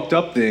 but the fucked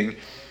up thing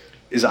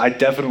is I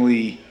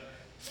definitely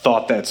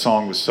thought that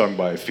song was sung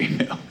by a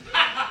female.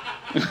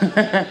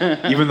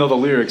 Even though the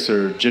lyrics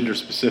are gender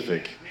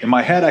specific. In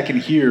my head, I can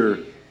hear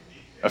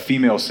a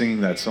female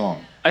singing that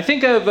song. I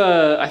think I've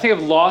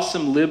lost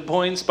some lib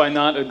points by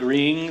not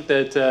agreeing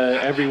that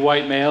every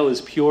white male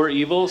is pure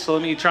evil. So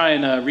let me try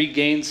and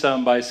regain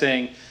some by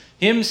saying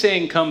him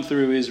saying "come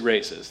through" is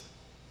racist.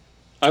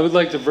 I would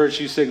like to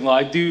virtue signal.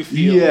 I do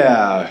feel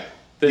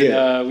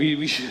that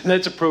we should.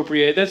 That's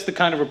appropriate. That's the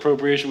kind of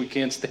appropriation we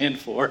can't stand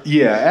for.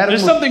 Yeah,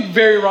 There's something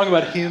very wrong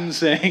about him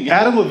saying.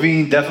 Adam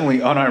Levine definitely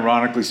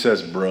unironically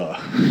says "bruh."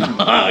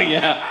 Oh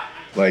yeah.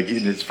 Like,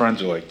 and his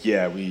friends are like,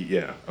 yeah,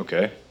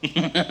 okay.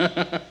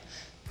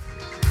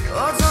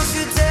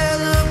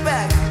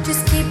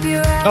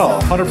 Oh,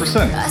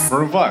 100%.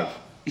 Maroon 5.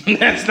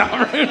 That's not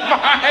Maroon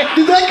 5.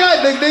 Dude, that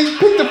guy, they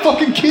picked a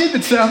fucking kid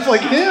that sounds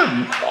like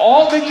him.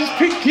 They just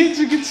pick kids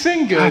who can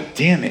sing good. God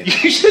damn it.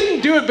 You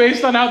shouldn't do it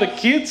based on how the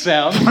kid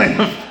sounds.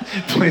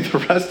 Play the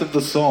rest of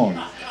the song.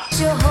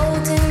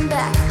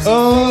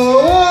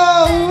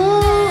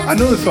 I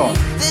know the song.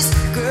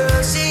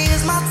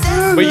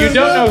 But you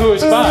don't know who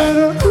it's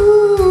by.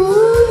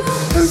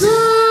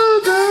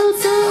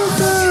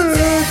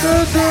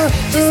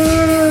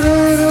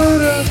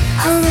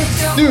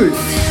 Dude,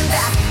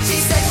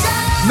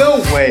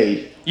 no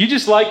way. You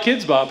just like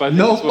Kids Bop. I think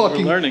No that's what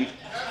fucking- we're learning.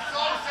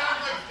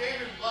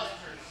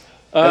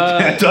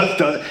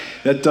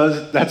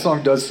 That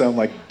song does sound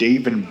like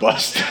Dave and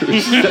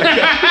Buster's.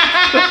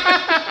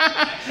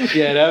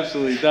 Yeah, it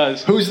absolutely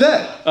does. Who's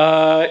that?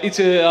 It's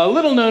a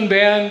little-known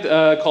band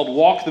called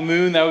Walk the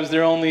Moon. That was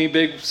their only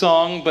big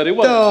song, but it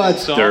wasn't Oh, a big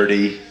that's song.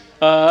 dirty.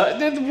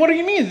 What do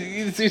you mean?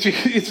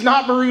 It's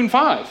not Maroon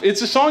 5.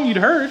 It's a song you'd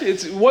heard.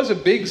 It was a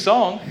big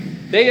song.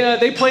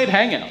 They played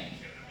Hangout.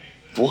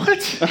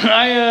 What?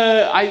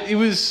 It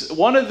was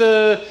one of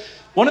the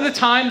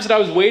times that I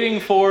was waiting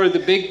for the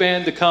big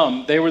band to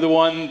come. They were the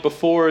one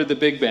before the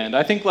big band.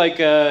 I think like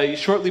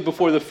shortly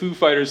before the Foo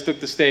Fighters took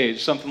the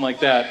stage, something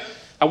like that.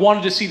 I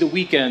wanted to see The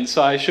Weeknd,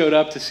 so I showed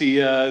up to see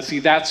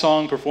that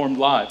song performed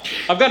live.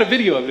 I've got a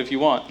video of it if you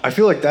want. I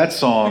feel like that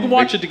song We can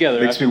watch it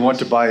together makes me want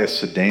to buy a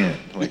sedan.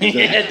 Like, is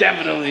that- Yeah,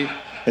 definitely.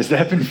 Has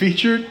that been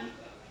featured?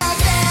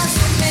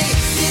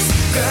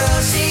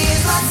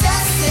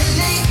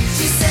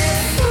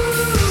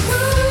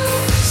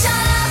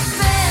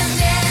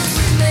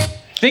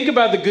 Think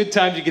about the good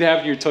times you could have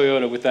in your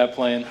Toyota with that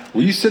playing.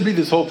 Will you send me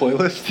this whole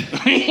playlist?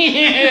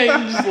 Yeah,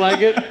 you just like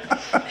it.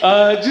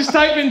 Just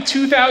type in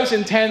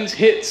 2010's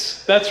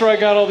hits. That's where I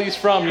got all these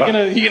from. You're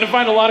gonna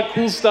find a lot of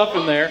cool stuff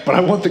in there. But I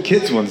want the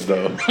kids ones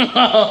though.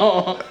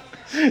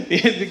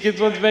 The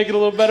kids ones make it a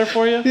little better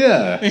for you?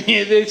 Yeah.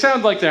 They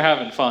sound like they're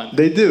having fun.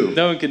 They do.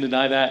 No one can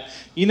deny that.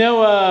 You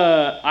know,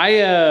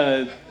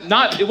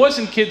 it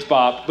wasn't Kids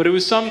Bop, but it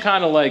was some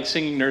kind of like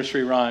singing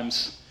nursery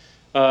rhymes.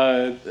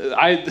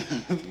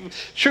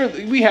 Sure,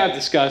 we have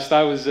discussed.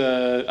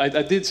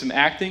 I did some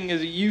acting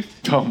as a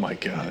youth. Oh my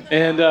god.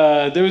 And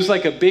there was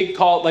like a big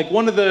call. Like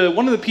one of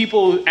the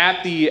people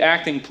at the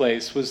acting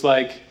place was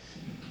like,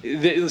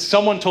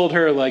 someone told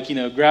her, like,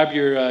 grab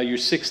your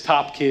 6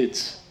 top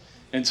kids.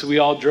 And so we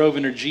all drove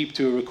in her Jeep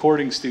to a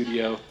recording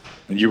studio.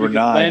 And you were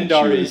 9. Lend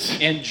our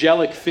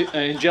angelic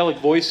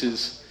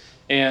voices.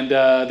 And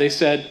they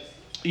said,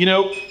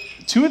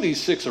 2 of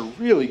these 6 are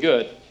really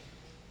good.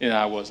 And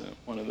I wasn't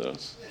one of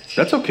those.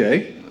 That's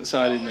okay.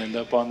 So I didn't end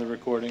up on the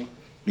recording.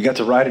 You got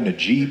to ride in a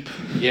Jeep.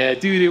 Yeah,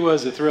 dude, it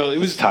was a thrill. It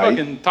was tight.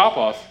 fucking top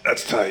off.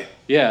 That's tight.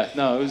 Yeah,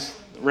 no, it was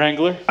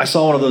Wrangler. I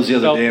saw one of those the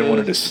other day and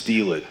wanted to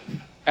steal it.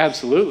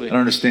 Absolutely. I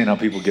don't understand how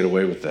people get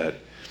away with that.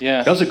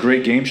 Yeah. That was a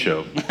great game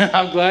show.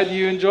 I'm glad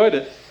you enjoyed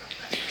it.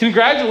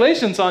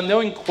 Congratulations on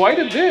knowing quite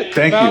a bit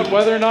Thank about you.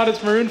 whether or not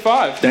it's Maroon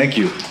 5. Thank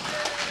you.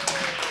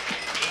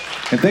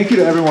 And thank you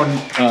to everyone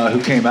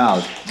who came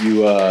out.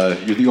 You're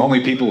the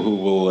only people who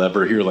will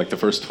ever hear like the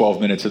first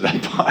 12 minutes of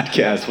that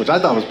podcast, which I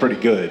thought was pretty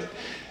good,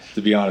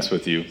 to be honest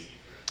with you.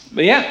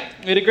 But yeah,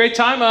 we had a great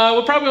time.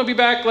 We'll probably won't be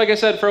back, like I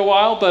said, for a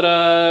while, but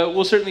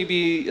we'll certainly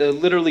be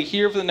literally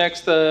here for the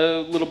next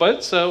little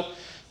bit. So,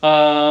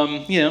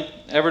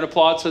 everyone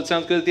applaud so it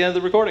sounds good at the end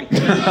of the recording. You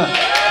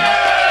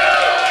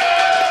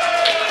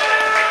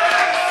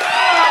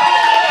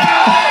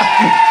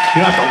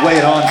don't have to lay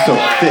it on so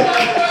thick.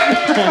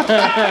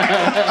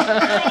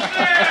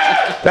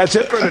 That's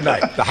it for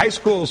tonight. The high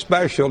school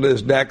special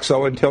is next,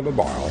 so until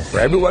tomorrow, for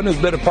everyone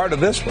who's been a part of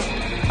this one,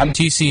 I'm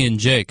TC and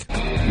Jake.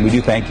 We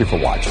do thank you for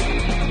watching.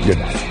 Good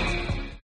night.